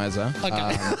organizer.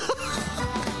 Okay.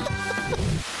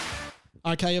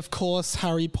 Okay, of course,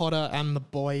 Harry Potter and the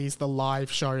Boys, the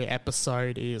live show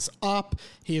episode is up.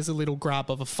 Here's a little grab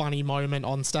of a funny moment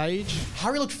on stage.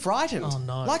 Harry looked frightened,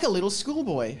 like a little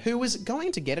schoolboy who was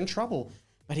going to get in trouble.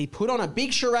 But he put on a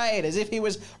big charade as if he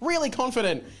was really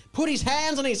confident, put his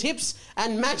hands on his hips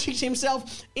and magicked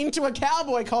himself into a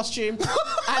cowboy costume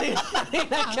and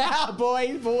in a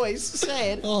cowboy voice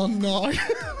said, "Oh no."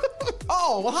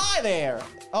 "Oh, well, hi there."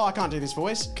 Oh, I can't do this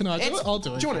voice. Can I do it? I'll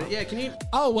do it. Do you want it? Yeah, can you?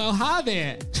 Oh, well, hi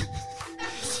there.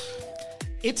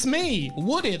 It's me,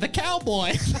 Woody the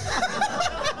cowboy.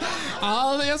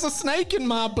 Oh, there's a snake in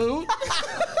my boot.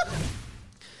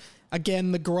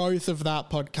 Again, the growth of that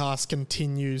podcast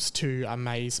continues to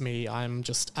amaze me. I'm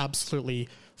just absolutely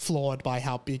floored by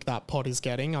how big that pod is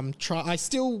getting. I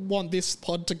still want this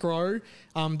pod to grow.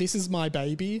 This is my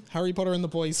baby. Harry Potter and the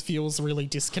Boys feels really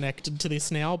disconnected to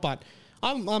this now, but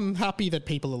I'm happy that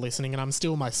people are listening, and I'm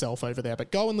still myself over there.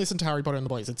 But go and listen to Harry Potter and the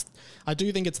Boys. I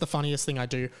do think it's the funniest thing I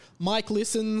do. Mike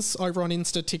listens over on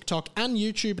Insta, TikTok, and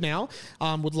YouTube now.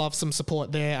 Would love some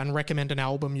support there and recommend an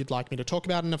album you'd like me to talk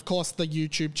about. And of course, the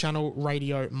YouTube channel,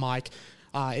 Radio Mike.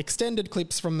 Extended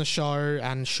clips from the show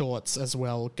and shorts as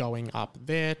well going up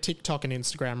there. TikTok and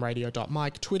Instagram,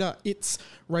 radio.mike. Twitter, it's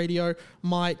Radio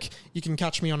Mike. You can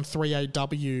catch me on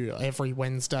 3AW every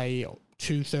Wednesday,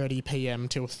 2:30 p.m.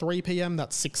 till 3 p.m.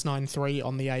 That's 693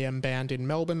 on the AM band in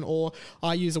Melbourne. Or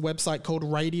I use a website called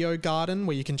Radio Garden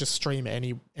where you can just stream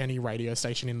any radio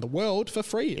station in the world for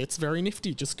free. It's very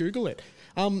nifty. Just Google it.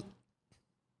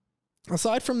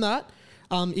 Aside from that,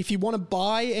 if you want to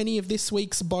buy any of this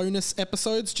week's bonus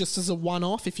episodes just as a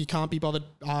one-off, if you can't be bothered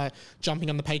jumping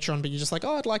on the Patreon, but you're just like,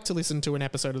 oh, I'd like to listen to an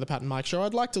episode of the Pat and Mike Show,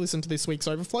 I'd like to listen to this week's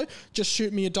Overflow, just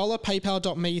shoot me $1,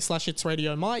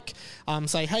 paypal.me/itsradiomike.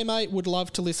 Say, hey, mate, would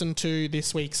love to listen to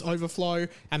this week's Overflow,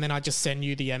 and then I just send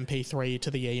you the MP3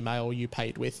 to the email you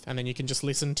paid with, and then you can just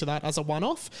listen to that as a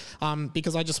one-off,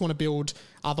 because I just want to build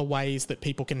other ways that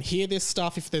people can hear this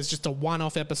stuff. If there's just a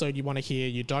one-off episode you want to hear,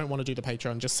 you don't want to do the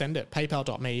Patreon, just send it.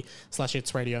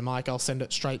 paypal.me/itsradiomike. I'll send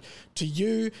it straight to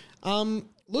you.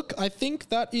 Look, I think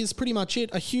that is pretty much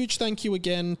it. A huge thank you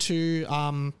again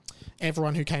to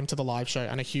everyone who came to the live show,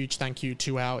 and a huge thank you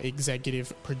to our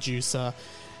executive producer,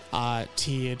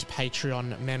 tiered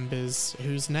Patreon members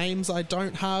whose names I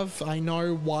don't have. I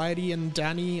know Whitey and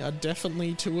Danny are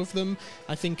definitely two of them.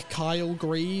 I think Kyle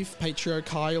Grieve, Patreon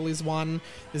Kyle, is one.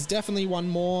 There's definitely one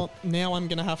more. Now I'm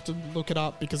going to have to look it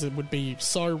up because it would be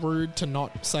so rude to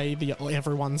not say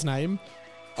everyone's name.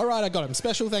 Alright, I got him.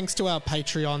 Special thanks to our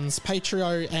Patreons,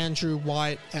 Patrio, Andrew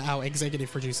White, our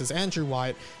executive producers, Andrew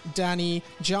White, Danny,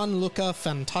 Gianluca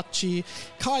Fantacci,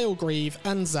 Kyle Grieve,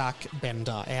 and Zach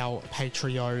Bender, our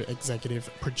Patrio executive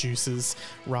producers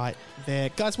right there.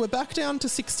 Guys, we're back down to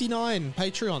 69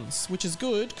 Patreons, which is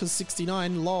good, because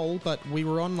 69, lol, but we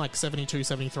were on like 72,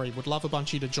 73. Would love a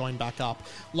bunch of you to join back up.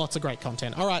 Lots of great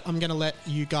content. Alright, I'm going to let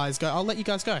you guys go. I'll let you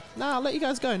guys go. Nah, I'll let you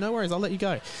guys go. No worries, I'll let you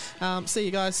go. See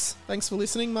you guys. Thanks for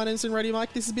listening. My name's been Radio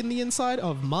Mike. This has been the inside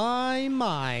of my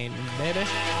mind, baby.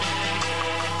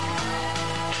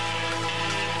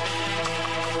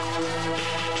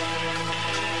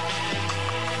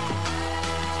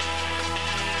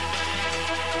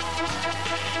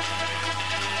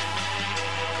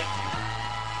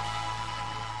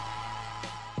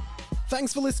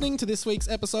 Thanks for listening to this week's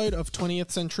episode of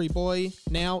 20th Century Boy.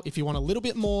 Now, if you want a little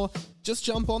bit more just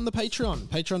jump on the Patreon,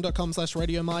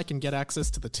 patreon.com/Radio Mike, and get access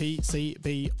to the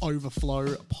TCB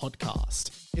Overflow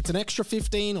podcast. It's an extra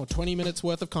 15 or 20 minutes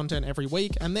worth of content every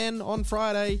week, and then on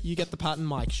Friday, you get the Pat and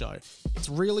Mike show. It's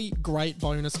really great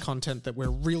bonus content that we're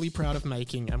really proud of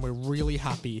making, and we're really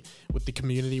happy with the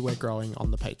community we're growing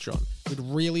on the Patreon. We'd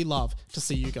really love to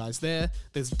see you guys there.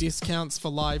 There's discounts for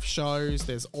live shows.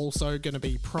 There's also going to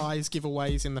be prize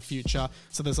giveaways in the future,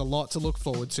 so there's a lot to look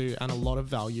forward to and a lot of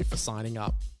value for signing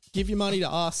up. Give your money to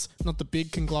us, not the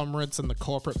big conglomerates and the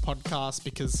corporate podcasts,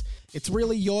 because it's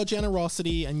really your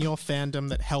generosity and your fandom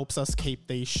that helps us keep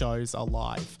these shows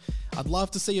alive. I'd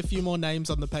love to see a few more names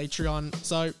on the Patreon,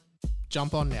 so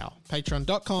jump on now.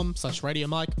 Patreon.com/Radio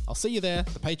Mike. I'll see you there.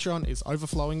 The Patreon is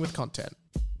overflowing with content.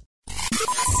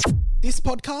 This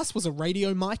podcast was a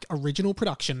Radio Mike original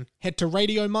production. Head to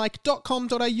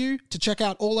radiomike.com.au to check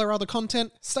out all our other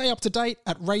content, stay up to date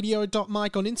at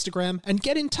radio.mike on Instagram, and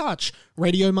get in touch,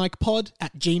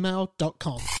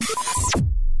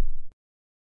 radiomikepod@gmail.com.